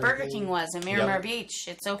where the Burger King was in Miramar Yep. Beach.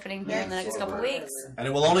 It's opening here in the next couple weeks. and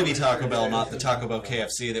it will only be Taco Bell, not the Taco Bell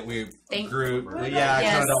KFC that we grew. Yeah, I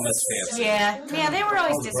kind of don't miss KFC. Yeah, they were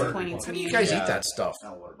always disappointing to me. You guys eat that stuff.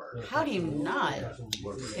 How do you not?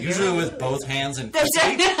 Usually with both hands and There's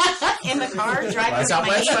in the car driving Is with that my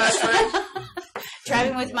West fast food? knee.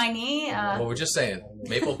 Driving with my knee. Well, we're just saying.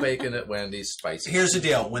 Maple bacon at Wendy's, spicy. Here's the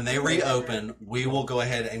deal: when they reopen, we will go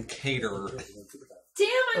ahead and cater. Damn,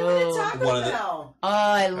 I wanted Taco one of the- Bell. Oh,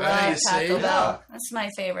 I love you see? Taco Bell. Yeah. That's my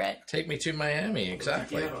favorite. Take me to Miami,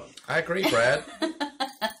 exactly. I agree, Brad.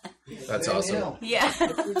 That's awesome. Yeah.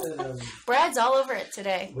 Brad's all over it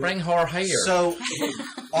today. Bring her here. So,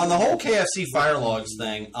 on the whole KFC firelogs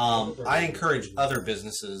thing, I encourage other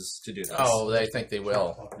businesses to do this. Oh, they think they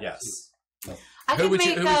will. Yes. I Who could would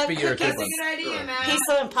make be your cookies. good one? Good idea, man.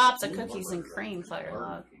 Hazel and Pops, a cookies and cream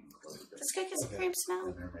firelog. Does cookies and cream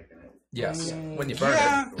smell? Yes. When you burn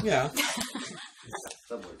it. Yeah.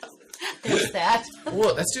 There's that.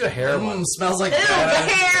 Whoa, let's do a hair one. Smells like Ew,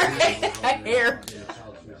 that. hair.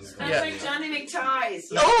 Yeah. Like Johnny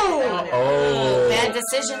McTie's. Oh. Oh. Bad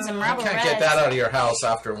decisions and rubber You can't reds. get that out of your house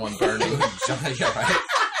after one burning. Johnny, all right?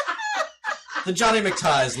 The Johnny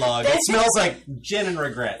McTie's log. It smells like gin and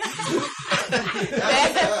regret.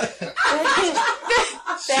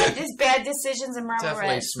 Bad decisions and rubber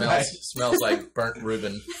Definitely reds. smells like burnt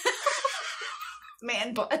Reuben.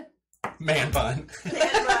 Man bun. Man bun. Burn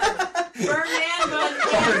man bun.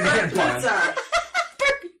 Burn man bun. Pizza.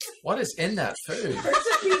 What is in that food?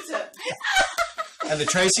 Pizza pizza. And the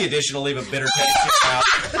Tracy edition will leave a bitter taste in your mouth.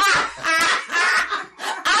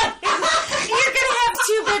 You're gonna have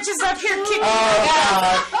two bitches up here kicking your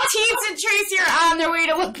ass. Teens and Tracy are on their way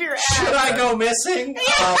to whoop your ass. Should I go missing?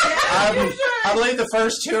 I believe the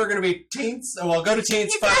first two are going to be Teens. Well, go to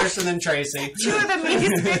Teens first and then Tracy. Two of the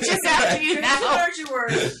meanest bitches after you now.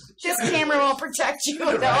 This camera won't protect you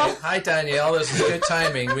at all. Hi, Danielle. This is good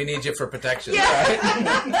timing. We need you for protection. Yeah.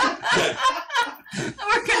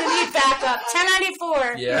 We're gonna need backup.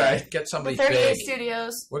 1094. Yeah, get somebody 38 big.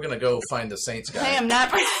 Studios. We're going to go find the Saints guy. I am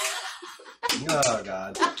not. Oh,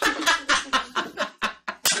 God.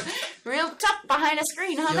 Real tough behind a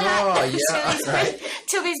screen, huh? Oh, Matt? yeah, right.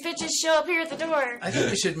 Till these bitches show up here at the door. I think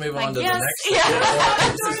we should move on to yes, the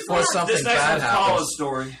next one before something This next bad one's happens. Paula's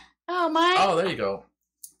story. Oh, mine? Oh, there you go.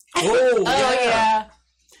 Oh, yeah.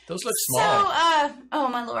 Those look small. So, oh,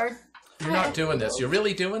 my lord. You're not doing this. You're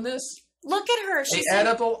really doing this? Look at her. The She's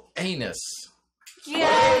edible anus.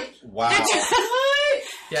 Yeah. Wow.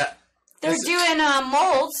 Yeah. They're doing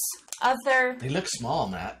molds of their... They look small,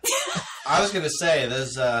 Matt. I was going to say,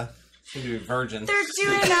 there's seem to be virgins. They're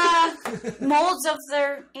doing molds of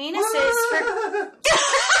their anuses for...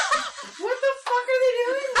 What the fuck are they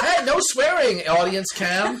doing? Hey, no swearing, audience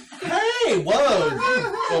cam. Hey, whoa.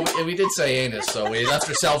 Well, we did say anus, so we left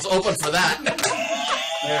ourselves open for that.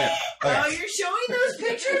 Yeah. Okay. Oh, you're showing those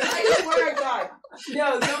pictures? I swear to God.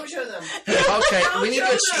 No, don't show them. Okay, we need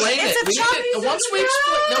to explain it. It's a We need to, once we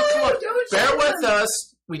explain, no, come on, Don't show bear with them. us.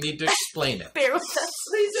 We need to explain it. Bear with us.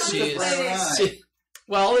 Please don't She explain is, it.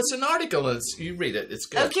 well, it's an article. You read it. It's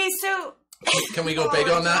good. Okay, so... Can we go big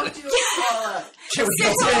on that? Don't do it, Paula. Can we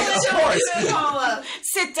go big? Of Don't course. do it, Paula.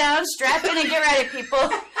 Sit down, strap in, and get ready, people.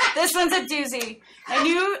 This one's a doozy. A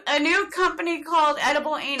new company called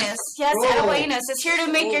Edible Anus. Yes, Edible Anus is here to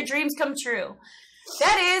make your dreams come true.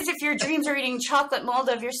 That is, if your dreams are eating chocolate mold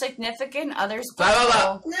of your significant other's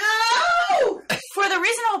butthole. No! For the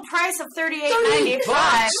reasonable price of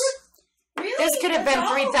 $38.95, Really? this could have been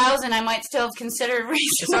 $3,000. I might still have considered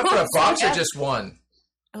reasonable. Is that for a box or just one?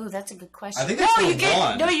 Oh, that's a good question. I think that's you for get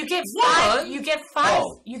one. no, you get five. One? You get five.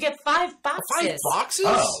 Oh. You get 5 boxes. 5 boxes?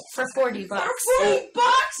 Oh. For $40. For $40?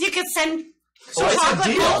 You could send Oh, it's a chocolate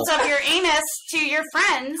deal. molds of your anus to your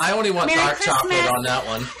friends. I only want Merry dark Christmas. chocolate on that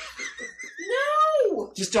one.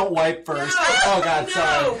 No! Just don't wipe first. No. Oh, God, No.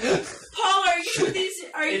 sorry. Paul, are you put these?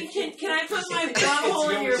 Are you? Can I put my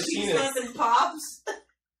butthole in your pizza and pops?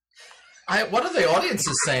 What are the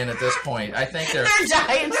audiences saying at this point? I think they're... They're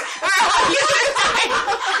dying. Our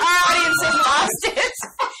audience has lost it.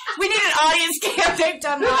 We need an audience cam. They've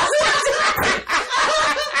done lost it.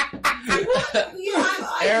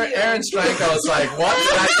 Aaron Stranko is like, what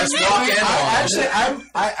did I just walk in on?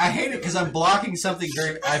 I hate it because I'm blocking something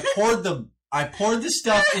very. I poured the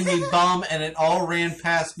stuff in me bum and it all ran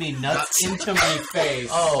past me nuts into my face.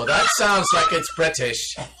 Oh, that sounds like it's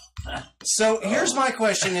British. So here's my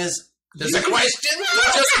question: is There's a question?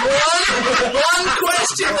 Just one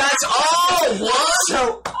question, that's all? One?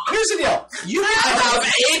 so? Here's the deal. You have a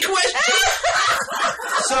question?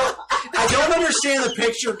 So I don't understand the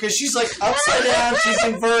picture because she's like upside down, she's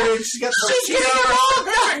inverted, she's got the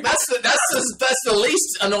That's the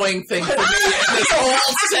least annoying thing for me in this whole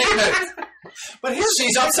segment. But here's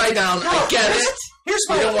She's upside down. I get it. Here's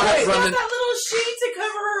my You don't want point. to Got run in. that little sheet to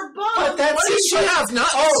cover her bum. But that's What does she have?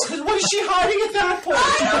 Nuts? Oh, because what is she hiding at that point?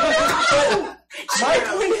 My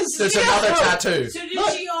point is, There's another tattoo. So did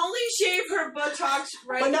she only shave her buttocks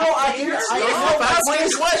right? But no, there? I can. Stop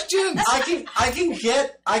asking questions. I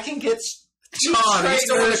can get. John, he's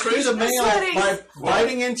still in the through the mail Sweating. by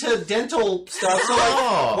biting into dental stuff. So like,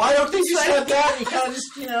 Oh. why don't they just have that? You kind of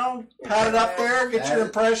just pat it up there, get your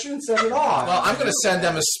impression, send it off. Well, I'm going to send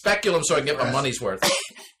them a speculum so I can get my money's worth.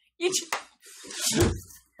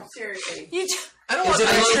 Seriously. I don't want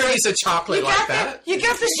a piece of chocolate like that. You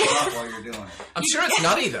got the shit. While you're doing it. I'm sure it's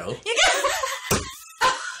nutty, though.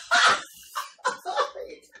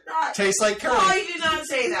 Tastes like curry. Oh, you did not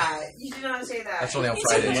say that. You did not say that. That's only on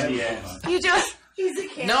Fridays. You do it. He's a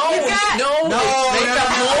kid. No, make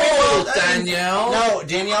a mold, Danielle. No,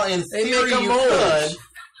 Danielle, in They theory make a you mold.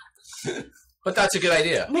 could. But that's a good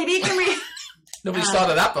idea. Maybe you can Nobody's thought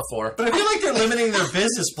of that before. But I feel like they're limiting their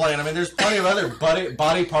business plan. I mean, there's plenty of other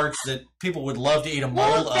body parts that people would love to eat a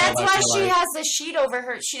mold of. That's I why feel she like. has the sheet over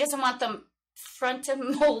her. She doesn't want them front to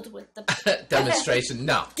mold with the Demonstration.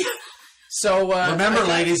 No. So remember,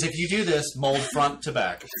 ladies, if you do this, mold front to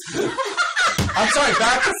back. I'm sorry,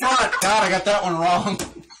 back to front. God, I got that one wrong.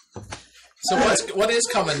 So what is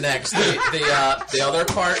coming next? The other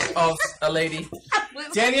part of a lady.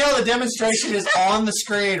 Danielle, the demonstration is on the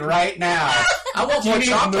screen right now. I want more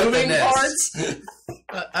chocolate than this.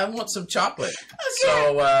 I want some chocolate.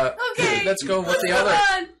 Okay. So let's go with the other.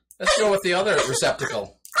 Let's go with the other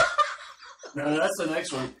receptacle. No, that's the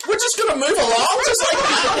next one. We're just gonna move along, just like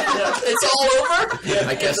it's all over. Yeah,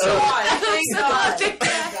 I guess so. Thank God. Thank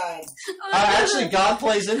God. Actually, God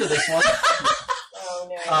plays into this one. Oh,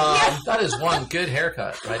 no. That is one good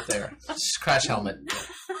haircut right there. Crash helmet.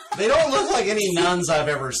 They don't look like any nuns I've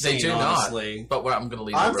ever seen. They do honestly. not. But I'm gonna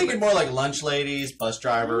leave. I'm thinking more like lunch ladies, bus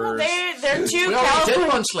drivers. They're too. We already did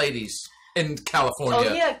lunch ladies in California.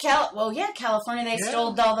 Oh yeah, California. They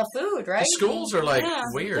stole all the food, right? The schools are like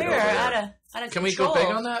weird over They're there. out of Can we go big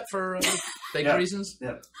on that for big reasons?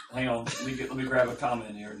 Yeah. Hang on. Let me grab a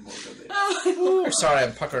comment here and we'll go big. Oh, Sorry,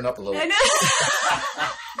 I'm puckering up a little. I know.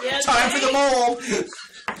 Yes, Time for the mold.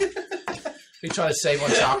 You trying to save on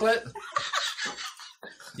chocolate?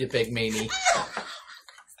 You big meanie.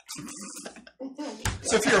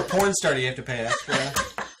 So if you're a porn star, do you have to pay extra?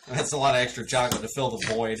 That's a lot of extra chocolate to fill the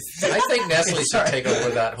void. I think Nestle should take over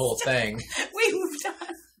that whole thing. We moved on.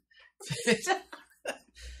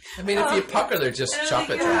 I mean, if you pucker, they're just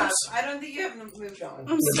chocolate drops. I don't think you have moved on.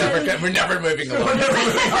 We're never moving along.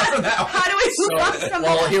 How do we move on from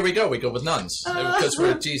Well, here we go. We go with nuns because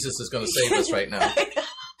Jesus is going to save us right now.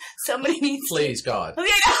 Somebody needs. Please, God, Okay.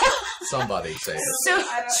 somebody save us. So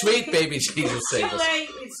Sweet baby Jesus, save us.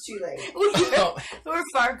 It's too late. we're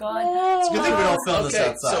far gone. It's a good thing we don't film this Okay,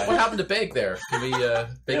 outside. so what happened to Big there? Can we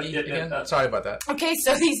Biggie again? Sorry about that. Okay,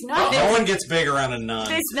 so these nuns. No one gets big around a nun.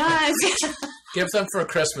 These nuns. Give them for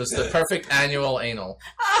Christmas the perfect annual anal.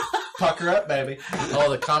 Pucker up, baby. Oh,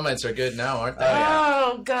 the comments are good now, aren't they?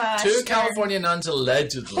 Oh gosh. Two California nuns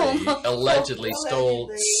allegedly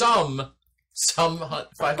stole some But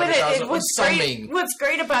 500,000. what's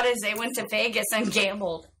great about it is they went to Vegas and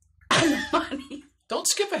gambled money. Don't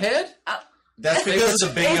skip ahead. That's because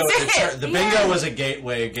the bingo. Is it? The bingo was a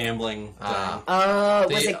gateway gambling thing. Oh,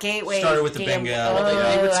 it was a gateway. Started with the bingo.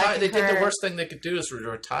 They did the worst thing they could do is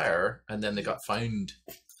retire, and then they got fined.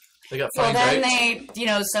 They got Well, fined.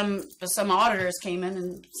 then some auditors came in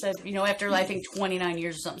and said, after I think 29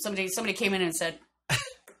 years or something, somebody came in and said,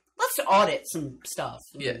 let's audit some stuff.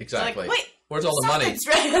 Yeah, exactly. Like, wait, where's all the money? something's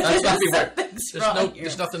right. That's not Something's wrong here.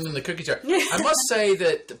 There's nothing in the cookie jar. I must say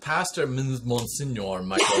that Pastor Monsignor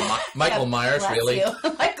Michael Myers, really.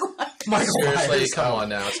 Michael Seriously, Myers. come on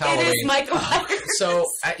now. It's It Halloween. is Michael Myers. So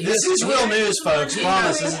This is real news, folks.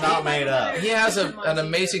 Promise, this is not made up. He has an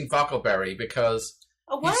amazing vocabulary because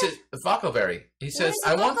A what? he says vocabulary. He says,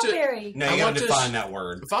 What is a "I want to." Huckleberry? No, I you want gotta to define that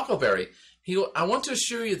word. Vocabulary. I want to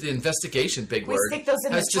assure you the investigation, big We word, stick those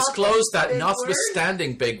in has the chocolate, disclosed that big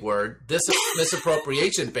notwithstanding big word, this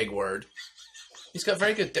misappropriation, big word. He's got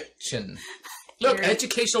very good diction. Look, Here.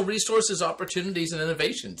 educational resources, opportunities, and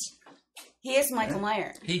innovations. He is Michael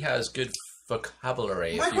Myers. He has good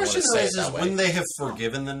vocabulary, My if you want to question say is, it that way. wouldn't they have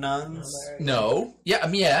forgiven the nuns? No. Yeah,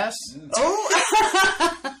 yes.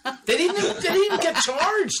 Oh. They didn't even get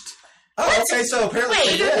charged. Oh, okay, so apparently They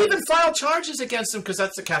they didn't did. even file charges against them because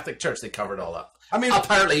that's the Catholic Church. They covered it all up. I mean,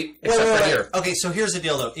 Apparently, except for here. Okay, so here's the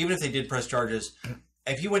deal, though. Even if they did press charges,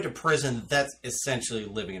 if you went to prison, that's essentially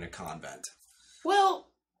living in a convent. Well,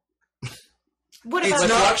 what It's about With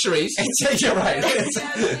not- luxuries. You're right. That's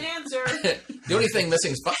an answer. The only thing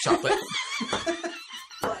missing is butt chocolate.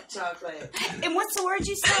 Butt chocolate. And what's the word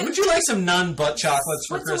you said? Would you like some nun butt chocolates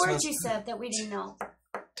for What's the word Christmas? you said that we didn't know?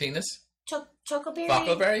 Teenis? Chocoberry?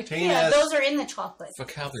 Vocabulary? Yeah, Teenis. those are in the chocolate.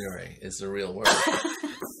 Vocabulary is the real word.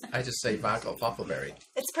 I just say vocabulary.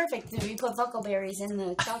 It's perfect. We put huckleberries in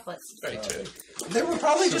the chocolates. Very true. They were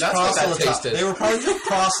probably So just that's what that tasted. They were probably just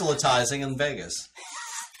proselytizing in Vegas.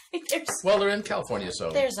 Well, they're in California,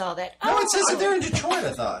 so. There's all that. No, it says that they're in Detroit,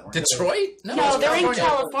 I thought. Detroit? No, they're in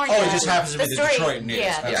California. Oh, it just happens to be the Detroit news.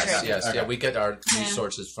 Yeah, Yes. Okay. Yeah, we get our news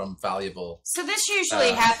sources from valuable. So this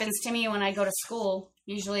usually happens to me when I go to school.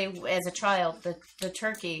 Usually, as a child, the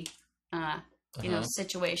turkey,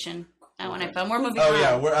 situation. When I found. We're moving on. Oh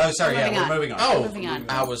yeah, we're moving on. Oh, moving on.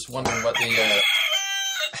 I was wondering what the.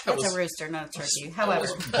 It's a rooster, not a turkey. However,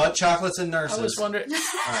 butt chocolates and nurses. I was wondering.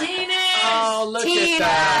 Teenis! Oh, look Teenis! at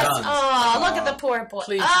that. Oh, look at the poor boy.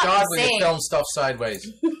 Please, oh, God, we same. can film stuff sideways.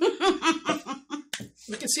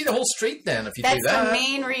 We can see the whole street then if you That's do that. the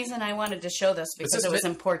main reason I wanted to show this because it was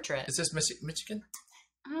in portrait. Is this Michigan?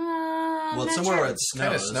 Well, it's somewhere where it's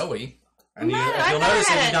kind of snowy. And you'll notice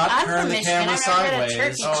that you not turn the camera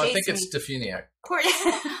sideways. Oh, I think it's Defuniac.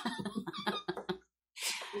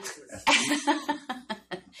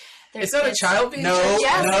 Is that a child being No,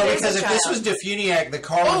 yes, no, because if this was Defuniac, the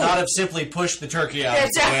car would not have simply pushed the turkey out of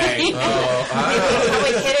the way. We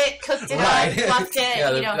hit it, cooked it up, fluffed it,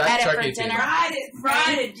 had it for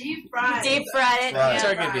dinner. Deep fried it.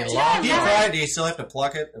 Turkey would be long. Deep fried, do you still have to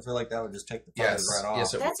pluck it? I feel like that would just take the feathers right off.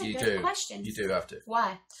 Yes, That's a good question. You do have to.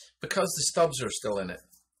 Why? Because the stubs are still in it.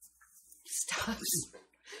 Stubs?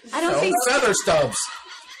 I don't think feather stubs.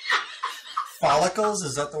 Follicles?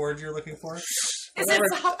 Is that the word you're looking for?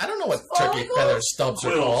 I don't know what turkey feather stubs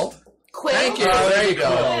are called. Quills? Thank you. There you go.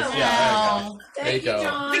 Yeah, there you go.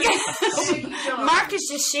 Mark is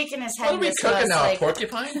just shaking his head. What are we cooking now? A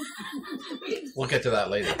porcupine? We'll get to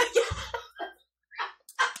that later.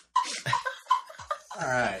 All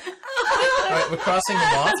right. All right, we're crossing the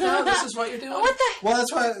moth now? This is what you're doing? What the? Well,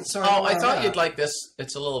 that's why. Sorry. Oh, I thought you'd like this.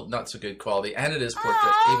 It's a little not so good quality, and it is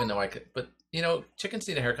portrait, even though I could. But chickens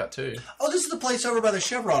need a haircut too. Oh, this is the place over by the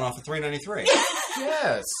Chevron off of 393.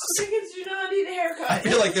 Yes. Chickens do not need a haircut. I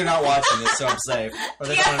feel like they're not watching this, so I'm safe. Or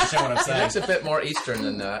they don't understand what I'm It saying. looks a bit more Eastern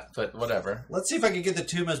than that, but whatever. Let's see if I can get the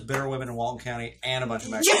two most bitter women in Walton County and a bunch of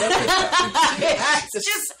Yeah. Mexicans.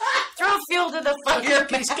 Just throw fuel to the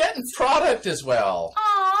fucker. He's getting product as well.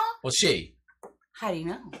 Aww. Well, she. How do you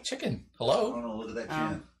know? Chicken. Hello? Oh, look at that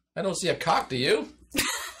chin. I don't see a cock, do you?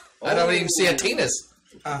 I don't even see a Teenis.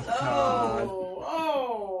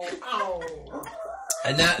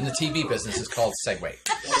 And that in the TV business is called segue.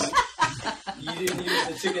 You didn't use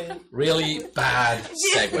the chicken. Really bad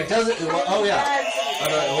segue. It doesn't. Oh yeah.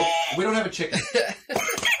 We don't have a chicken.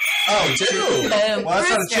 Oh, you do? Well, that's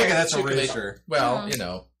not a chicken. That's a Chicken. rooster Well,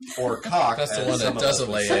 or cock. that's the one that doesn't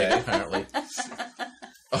lay egg, apparently.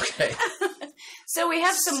 Okay. So we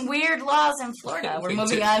have some weird laws in Florida. We're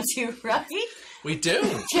moving on to, right? We do.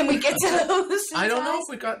 Can we get to those? I don't know if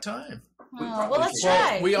we got time. Well, let's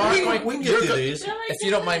try. We are going. We can get through these. If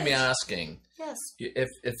you don't mind me asking, Yes, if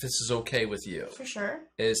this is okay with you, for sure.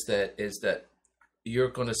 is that you're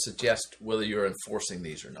going to suggest whether you're enforcing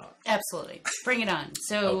these or not? Absolutely. Bring it on.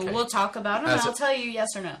 So Okay. we'll talk about them, and I'll tell you yes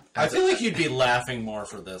or no. I feel like you'd be laughing more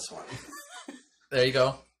for this one. There you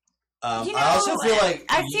go. I also feel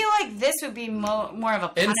like this would be more of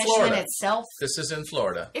a In punishment Florida. itself. This is in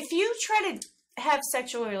Florida. If you try to have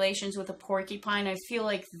sexual relations with a porcupine, I feel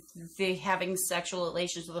like the having sexual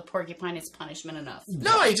relations with a porcupine is punishment enough.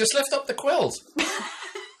 No, you just lift up the quills.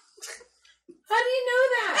 How do you know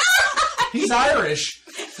that? he's Irish.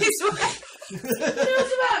 He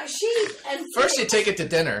knows about sheep and First, you take it to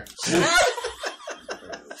dinner.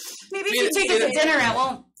 Maybe if you take it to dinner, it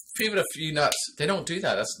won't. Feed it a few nuts. They don't do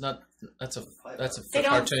that. That's a They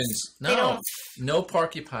don't- cartoons. they No, don't- no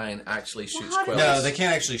porcupine actually shoots quills. No, they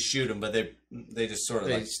can't actually shoot them, but they just sort of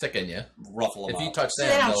They like stick in you. ruffle them If you up. touch So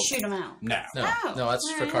them, they don't they'll- shoot them out. No. No, Oh, no, that's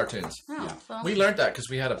for alright. cartoons. Oh, well. We learned that because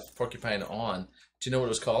we had a porcupine on. Do you know what it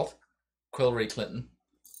was called? Quillery Clinton.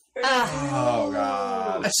 Oh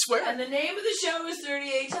God! I swear. And the name of the show is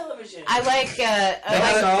 38 Television. I like. They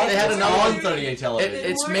had an on 38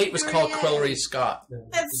 television. Its mate was called Quillery Scott.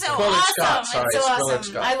 That's so Quillard awesome. Scott, sorry, It's so Quillard awesome.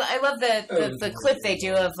 Scott. I love the clip they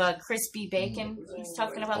do of crispy bacon. He's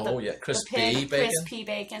talking about Oh, the yeah, the crispy pig, bacon? crispy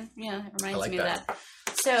bacon. Yeah, it reminds like me that. of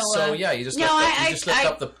that. So Yeah, you just no, lift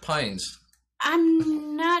up the pines.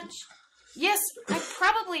 I'm not. Yes, I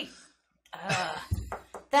probably.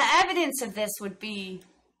 The evidence of this would be.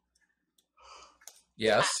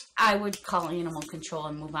 Yes. I would call animal control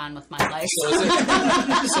and move on with my life. So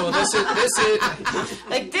this is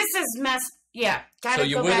Like this is mess. Yeah. Gotta so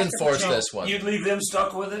you go would back to enforce patrol. this one. You'd leave them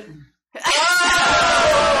stuck with it?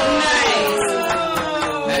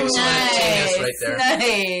 Excellent genius right there.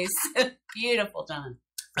 Nice. Beautiful, John.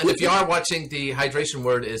 And if you are watching, the hydration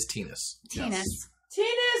word is Teenis. Teenis.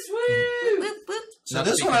 Teenis, woo! Boop, boop. So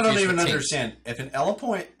this one I don't even understand. If an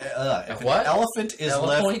elephant, if an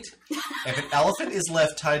elephant is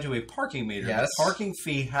left tied to a parking meter, the parking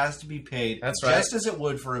fee has to be paid just as it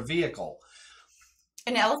would for a vehicle.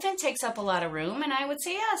 An elephant takes up a lot of room, and I would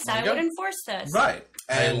say yes. I would enforce this. Right.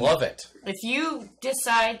 I love it. If you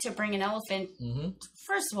decide to bring an elephant,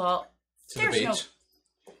 first of all, there's no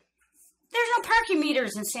parking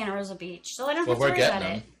meters in Santa Rosa Beach, so I don't have to worry about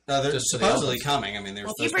it. No, they're supposedly coming. I mean, if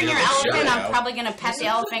you bring your elephant, I'm probably going to pet the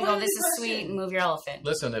elephant, go, this is sweet, and move your elephant.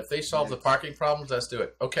 Listen, if they solve the parking problems, let's do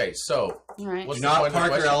it. Okay, so... Right. Do not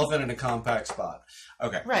park your elephant in a compact spot.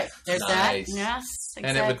 Okay. Right. There's that. Yes, exactly.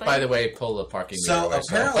 And it would, by the way, pull the parking meter away.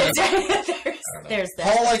 So apparently... there's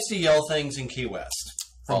that. Paul likes to yell things in Key West.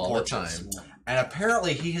 All porches. The time. And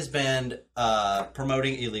apparently he has been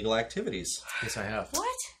promoting illegal activities. Yes, I have.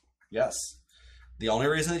 What? Yes. The only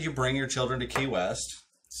reason that you bring your children to Key West...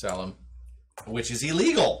 Sell them. Which is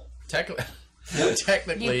illegal. Technically,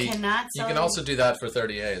 you cannot sell you can also do that for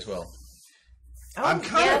 30A as well. Oh,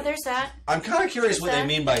 there's that. I'm kind of curious what they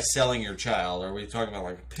mean by selling your child. Are we talking about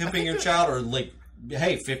like pimping your child, or like,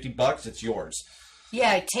 hey, $50, it's yours?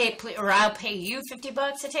 Yeah, or I'll pay you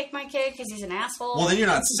 $50 to take my kid because he's an asshole. Well, then you're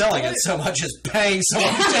not selling it so much as paying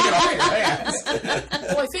someone to take it off your hands.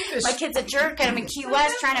 Well, I think this... My kid's a jerk. I'm in Key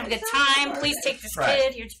West trying to have a good time. Please take this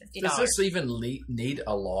kid. Here's $50. Does this even need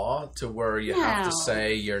a law to where you have to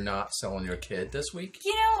say you're not selling your kid this week?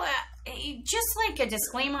 You know, just like a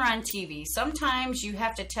disclaimer on TV, sometimes you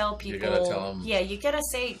have to tell people. You gotta tell them. Yeah, you gotta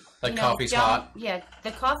say. Like coffee's hot. Yeah,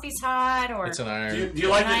 the coffee's hot, or it's an iron. Do you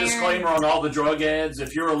like the disclaimer on all the drug ads?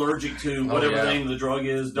 If you're allergic to whatever the name of the drug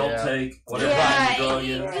is, don't take whatever the drug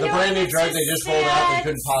is. The brand new drug they just rolled out, they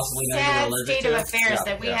couldn't possibly know you were allergic to. State of affairs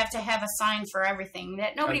that we have to have a sign for everything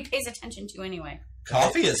that nobody pays attention to anyway.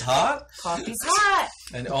 Coffee is hot? Coffee's hot.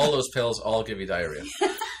 And all those pills all give you diarrhea.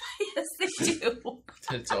 Yes, they do.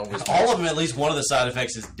 It's always all of them. At least one of the side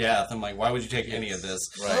effects is death. I'm like, why would you take any of this?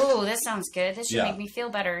 Right. Oh, this sounds good. This should make me feel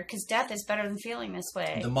better because death is better than feeling this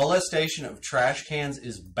way. The molestation of trash cans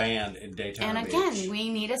is banned in Daytona Beach. And again, we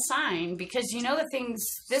need a sign because you know the things.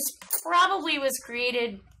 This probably was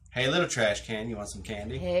created. Hey, little trash can, you want some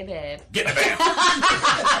candy? Hey, babe. Get in the van.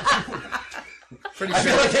 I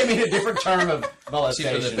feel like they mean a different term of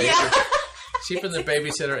molestation. Sheep and the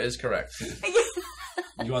babysitter is correct.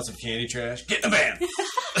 You want some candy trash? Get in the van.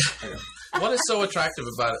 What is so attractive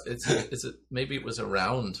about it? Is it maybe it was a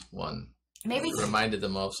round one? Maybe it reminded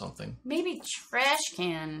them of something. Maybe trash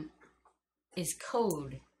can is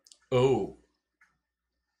code. Oh.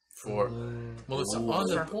 Well, it's on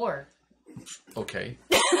the whore. Okay.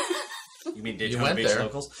 You mean Daytona Beach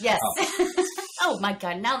locals? Yes. Oh my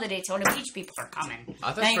God! Now the Daytona Beach people are coming.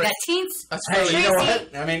 Now you got teens. That's right. You know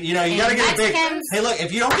what? I mean, you gotta get a big. Hey, look!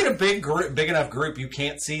 If you don't get a big enough group, you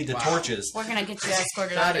can't see the torches. We're gonna get you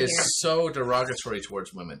escorted out of here. That is so derogatory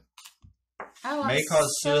towards women. Oh, may cause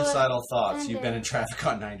suicidal thoughts. You've been in traffic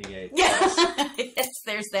on 98. Yeah. Yes,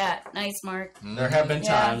 there's that. Nice, Mark. There have been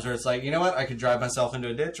times where it's like, you know what? I could drive myself into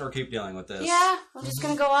a ditch or keep dealing with this. Yeah, we're just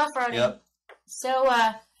gonna go off-roading. Yep. So,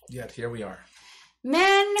 Yet here we are.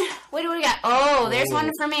 Men, what do we got? Oh, there's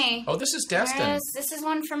one for me. Oh, this is Destin. This is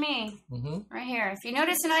one for me. Mm-hmm. Right here. If you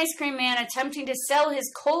notice an ice cream man attempting to sell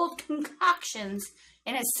his cold concoctions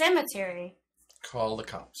in a cemetery, call the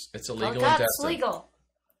cops. It's illegal in Destin. It's legal.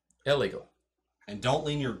 Illegal. And don't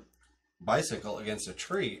lean your bicycle against a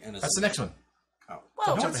tree. That's the next one. Oh.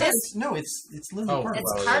 Whoa, it's literally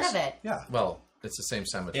part of it. Yeah. Well, it's the same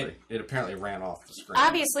cemetery. It apparently ran off the screen.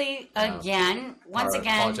 Obviously, once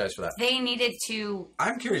again, apologize for that. They needed to.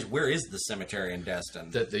 I'm curious, where is the cemetery in Destin?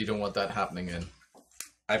 That you don't want that happening in.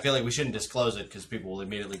 I feel like we shouldn't disclose it because people will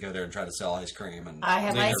immediately go there and try to sell ice cream. And I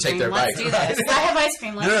have ice cream. Take their Let's bike. do this. I have ice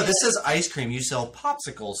cream. No, this says ice cream. You sell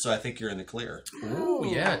popsicles, so I think you're in the clear. Ooh,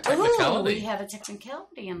 yeah, technicality. Ooh, we have a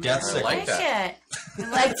technicality in there. I like that. I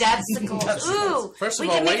like Deathsicles. Ooh, first of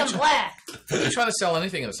we all, can make them black. What are you trying to sell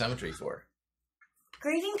anything in a cemetery for?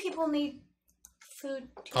 Grieving people need food.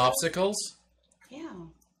 Too. Popsicles? Yeah.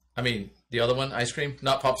 I mean, the other one, ice cream,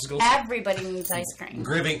 not popsicles? Everybody needs ice cream.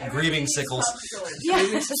 Grieving sickles.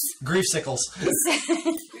 Yes. Grief sickles.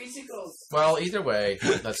 Well, either way,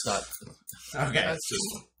 that's not... Okay. That's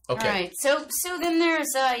just... Okay. All right. So then there's,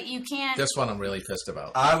 you can't... This one I'm really pissed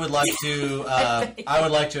about. I would like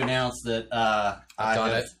to announce that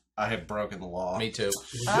I have broken the law. Me too.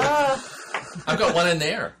 Oh. I've got one in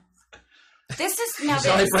there. This is now.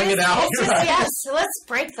 Shall I bring it out? Yes, let's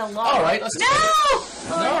break the law. All right, let's. No,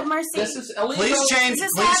 Lord have mercy. This is illegal. Please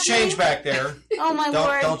change back there. Oh my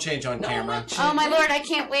Lord! Don't change on camera. Oh my Lord! I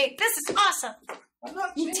can't wait. This is awesome. I'm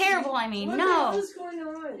not Terrible, I mean. What No. is going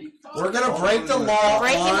on? We're going to break the law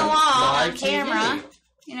Breaking on the law on live camera. TV.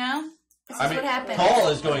 You know? This I is mean, what happens. Paul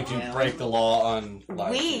is going to break the law on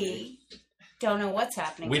live TV. We don't know what's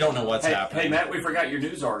happening. We don't know what's happening. Hey, Matt, we forgot your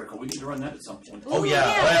news article. We need to run that at some point. Oh, yeah.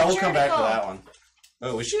 Well, we'll come back to that one.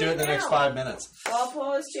 Oh, we should do it in the next 5 minutes. While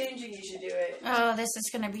Paul is changing, you should do it. Oh, this is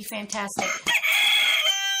going to be fantastic.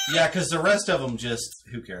 Yeah, because the rest of them just,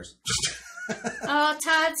 who cares? Oh,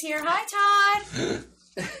 Todd's here. Hi, Todd.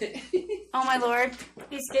 Oh, my Lord.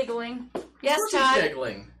 He's giggling. Yes, Todd. He's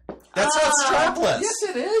giggling. That's not strapless. Yes,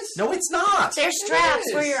 it is. No, it's not. There's straps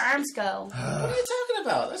where your arms go. What are you talking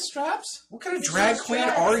about? That's straps. What kind of drag queen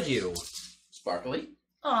are you? Sparkly.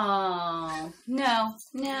 Oh, no.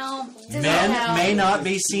 Doesn't Men count. may not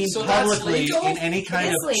be seen So that's publicly legal? in any kind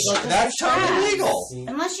It is of... legal, 'cause That's they're totally straps. legal.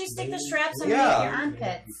 Unless you stick the straps underneath Yeah. your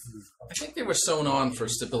armpits. I think they were sewn on for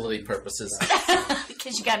stability purposes.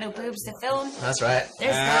 Because you got no boobs to fill them. That's right.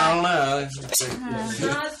 There's I don't know.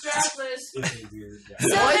 Not strapless.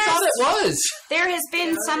 So I thought it was. there has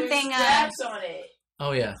been something... Straps on it.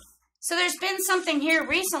 Oh, yeah. So there's been something here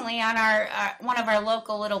recently on our one of our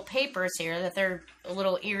local little papers here that they're a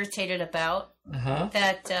little irritated about.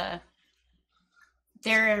 That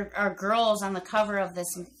there are girls on the cover of this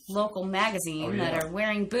local magazine that are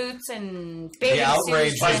wearing boots and bathing The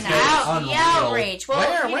outrage suits. has And been unreal. the outrage.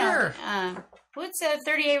 Well, Where? What's a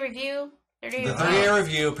 30A review? 30A The review. 30-day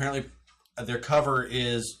review, apparently, their cover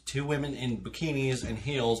is two women in bikinis and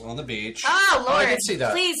heels on the beach. Oh, Lord. I did see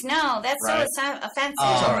that. Please, no. That's Right. so offensive.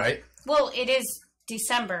 It's all right. Well, it is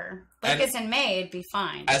December. Like And- it's in May, it'd be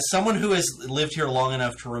fine. As someone who has lived here long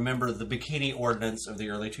enough to remember the bikini ordinance of the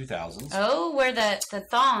early 2000s. Oh, where the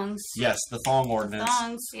thongs. Yes, the thong ordinance.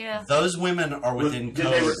 Thongs, yeah. Those women are within Did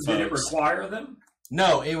code, it folks. require them?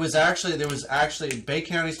 No, there was actually, Bay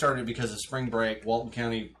County started because of spring break. Walton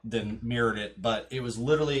County then mirrored it, but it was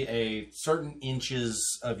literally a certain inches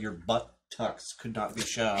of your butt tucks could not be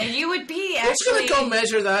shown. And you would be Who's actually... going to go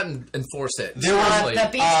measure that and enforce it? There were Seriously. The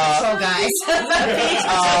beach patrol guys. The beach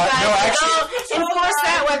patrol guys. They'll enforce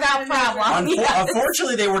that without problem.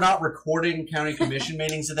 Unfortunately, they were not recording county commission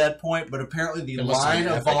meetings at that point, but apparently the It must have line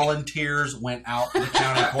been of epic. volunteers went out the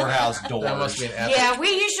county courthouse doors. That must be an epic. Yeah, we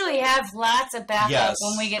usually have lots of backup Yes.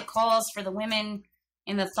 when we get calls for the women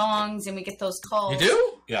in the thongs, and we get those calls. You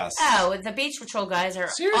do? Yes. Oh, the beach patrol guys are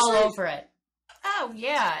Seriously? all over it. Oh,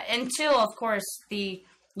 yeah. Until, of course, the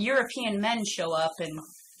European men show up and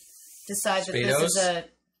decide that this is Speedos?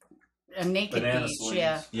 a naked Banana beach. sleeves.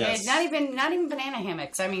 Yeah. Yes. Not even banana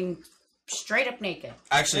hammocks. I mean, straight up naked.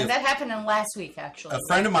 Actually, And that happened in last week, actually. a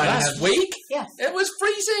friend of mine Last had week? Yeah. It was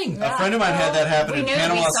freezing. a friend of mine had that happen We in knew,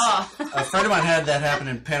 Panama. we saw. A friend of mine had that happen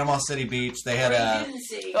in Panama City Beach. They had a.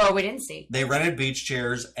 Oh, we didn't see. They rented beach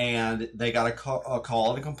chairs and they got a call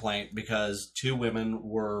and a complaint because two women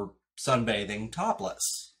were sunbathing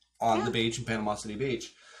topless on the beach in Panama City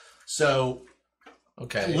Beach. So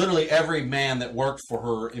Okay. literally every man that worked for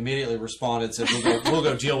her immediately responded and said, we'll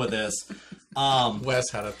go deal with this. Wes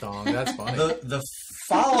had a thong. That's funny. The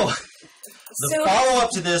follow up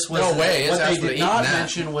to this was No way, it's what they actually did not eating that.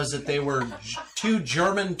 mention was that they were two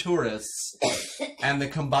German tourists and the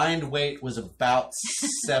combined weight was about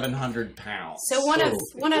 700 pounds. So one of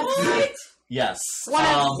Yes. What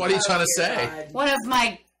are you trying to say? one of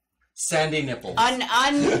my Sandy nipples.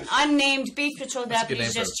 unnamed beach patrol That's a good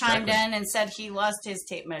deputies name for just a chimed segment. in and said he lost his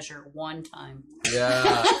tape measure one time.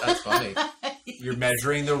 Yeah, that's funny. You're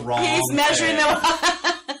measuring the wrong He's measuring thing.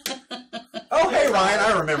 the. Oh, hey, Ryan,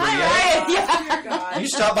 I remember you. Ryan, yeah. You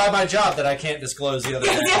stopped by my job that I can't disclose the other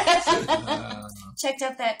day. Checked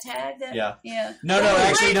out that tag. Yeah. Yeah. No,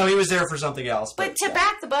 actually, no, he was there for something else. But to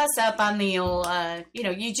back the bus up on the old,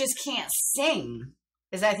 you just can't sing.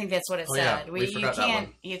 Because I think that's what it Oh, yeah. said. We forgot that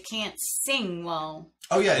one. You can't sing well.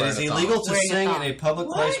 Oh, yeah, it Wearing is a thong. illegal to Wearing a sing in thong. a public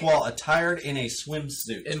place while attired in a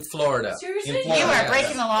swimsuit. In Florida. Seriously? In Florida. You are Yeah.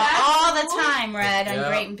 breaking the law That's all the cool. time, Red, on Yeah.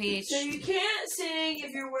 Drayton Beach. So you can't sing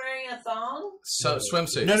if you're wearing a thong? So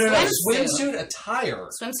swimsuit. No, Swimsuit. swimsuit attire.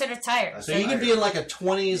 Swimsuit attire. So you can be in like a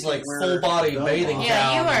 20s, like full body bathing Yeah,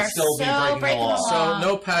 gown you are and still be so breaking the law. So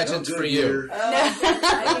no pageants for you.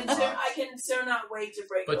 I can so not wait to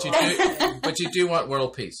break But the you law. do but you do want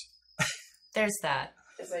world peace. There's that.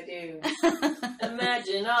 Yes, I do.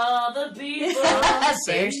 Imagine all the people.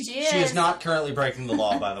 There she is. She is not currently breaking the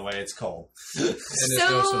law, by the way. It's cold. And there's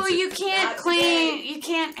no So swimsuit. you can't Not clean. You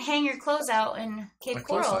can't hang your clothes out in Cape A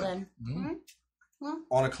Coral. clothesline. Then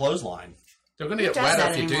On a clothesline. They're going to get Who does wet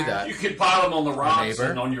that if you do anymore? that. You could pile them on the rocks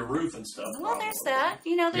neighbor. and on your roof and stuff. well, there's that.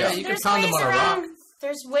 You know, there's Yeah, you can there's pound ways them on a around. rock.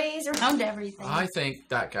 There's ways around everything. I think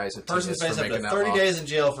that guy's a Person Teenis faces for up making to that 30 law. days in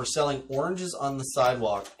jail for selling oranges on the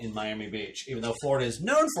sidewalk in Miami Beach. Even though Florida is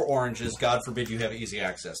known for oranges, God forbid you have easy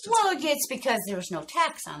access to Well, it's because there's no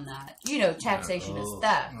tax on that. You know, taxation is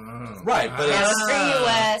theft. Right, but That it's was for you,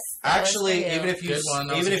 Wes. That was actually for you. even if you Good one.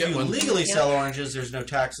 That was even a if good you one. legally sell oranges, there's no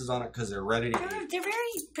taxes on it because they're ready to eat. They're very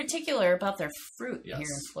particular about their fruit Yes. here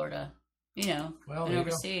in Florida. You know, Well, and there you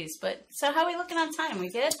go. overseas. But so, how are we looking on time? We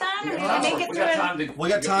get it done, or do we We make it through got it? time We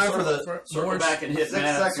got time for the circle back and hit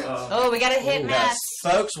Matt. Oh, we got to hit yes,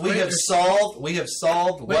 Matt. folks. We have solved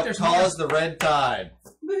what there's caused the red tide.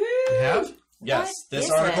 You have? Yes, What this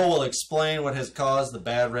is article it? will explain what has caused the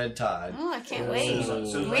bad red tide. Oh, I can't wait.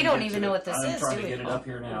 Susan, We don't even know what this I'm is, trying do to we? get it up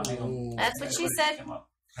here now. Hang on. That's what she said.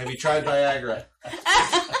 Have you tried Viagra?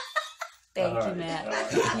 Thank you, Matt.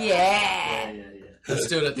 Yeah. Yeah. Let's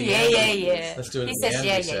do it at the Yeah, end. yeah, yeah. Let's do it at He the says, end,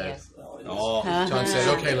 yeah, he yeah, said. yeah. Oh, John said,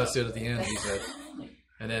 okay, let's do it at the end, he said.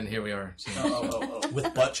 And then here we are. So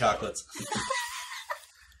with butt chocolates.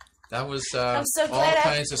 that was I'm so all glad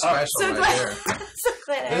kinds of special so right glad. there. I'm so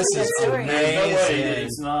glad I This heard is that story. amazing. No way that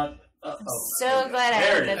it's not. So glad I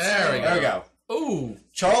heard that There story. we There we go. Ooh.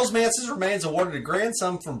 Charles Manson's remains awarded a grand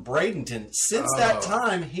sum from Bradenton. Since that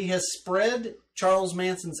time, he has spread Charles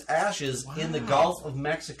Manson's ashes in the Gulf of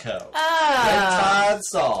Mexico. Red Oh, tide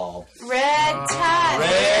solved. red tide.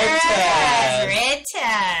 Red tide. Red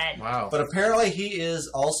tide. Wow. But apparently he is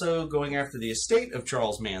also going after the estate of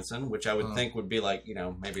Charles Manson, which I would think would be like,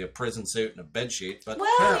 maybe a prison suit and a bedsheet. But Well,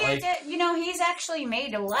 apparently... he's actually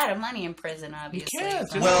made a lot of money in prison, obviously. can't.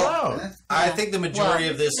 from- Well, I think the majority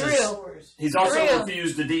of this is... True. He's also Real.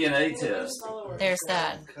 refused a DNA test. There's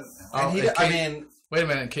that. And he, in I case- mean... Wait a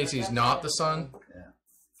minute, in case he's not the son?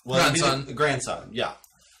 Well, he's Grandson. a grandson, yeah.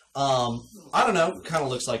 I don't know. Kind of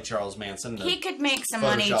looks like Charles Manson. He could make some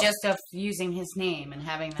money Photoshop. just of using his name and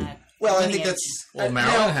having that. Well, I think lineage. that's... Well,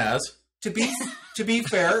 Marilyn now, has. to be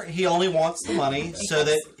fair, he only wants the money so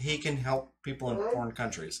that he can help people in foreign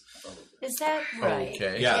countries. Is that right?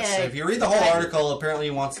 Okay. Yes. Yeah. If you read the whole article, apparently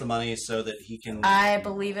he wants the money so that he can... I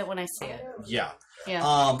believe it when I see it. yeah.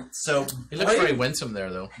 Yeah. So He looks very winsome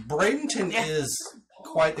there, though. Bradenton is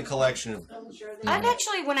quite the collection of... I've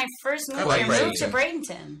actually, when I first moved like here, moved to Bradenton.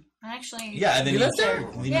 Bradenton. I actually. Yeah, and then You lived there?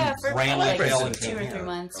 then Yeah, you for ran like like hell 2 and came or 3 here.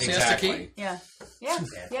 months. Siesta Key? Exactly. Yeah.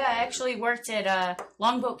 I actually worked at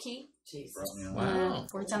Longboat Key. Wow.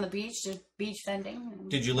 Worked on the beach, did beach vending.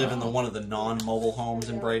 Did you live in one of the non-mobile homes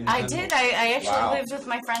in Bradenton? I did. I actually Wow. lived with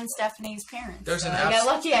my friend Stephanie's parents. There's so an I got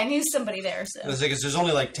lucky. I knew somebody there. So There's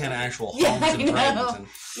only like 10 actual homes Yeah, I in know. Bradenton.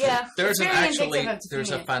 yeah, There's it's an very actually, indicative of there's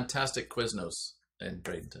a convenience. fantastic Quiznos in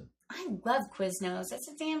Bradenton. I love Quiznos. That's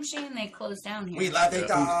a damn shame they closed down here. We love the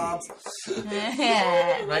jobs.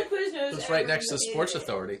 Right, it's right next to the Sports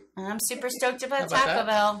Authority. I'm super stoked about How about Taco that?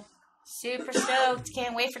 Bell. Super stoked.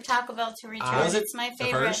 Can't wait for Taco Bell to return. Was it It's my the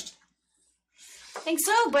favorite. first? I think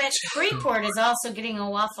so, but Freeport is also getting a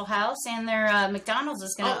Waffle House, and their McDonald's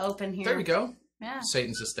is going to open here. There we go. Yeah.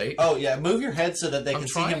 Satan's estate. Oh, yeah, move your head so that they I'm can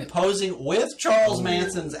see trying him it. posing with Charles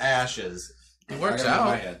Manson's ashes. It works I got it in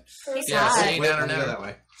my out. head. He's Yeah, hot. see, down Let me go there. that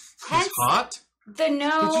way. He's hot? The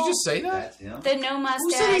no. Did you just say that? That's him. The no mustache.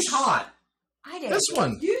 Who said he's hot? I did. This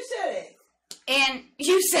one. You said it. And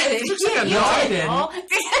you said it. Looks like a You no, did. I didn't.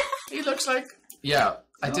 He looks like... Yeah,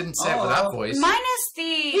 I didn't say it with that voice. Minus the.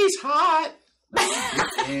 He's hot.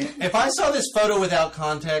 If I saw this photo without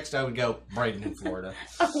context, I would go Bradenton, Florida.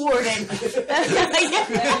 Warden.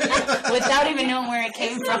 Without even knowing where it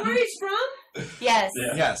came from. Where he's from? Yes.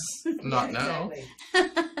 Yes. Not now.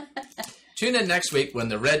 Tune in next week when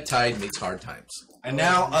the red tide meets hard times. And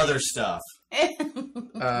now other stuff. Looks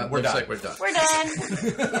done. like we're done. We're done.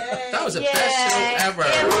 That was the Yay. best show ever.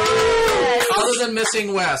 It was. Other than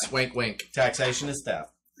missing Wes. Wink, wink. Taxation is theft.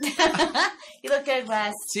 You look good,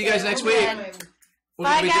 Wes. See you guys next week. Yeah. We're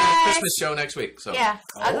Bye, going to be doing a guys. Christmas show next week. So Yeah.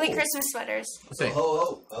 Ugly Christmas sweaters. we'll see.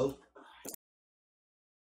 Oh, oh, oh.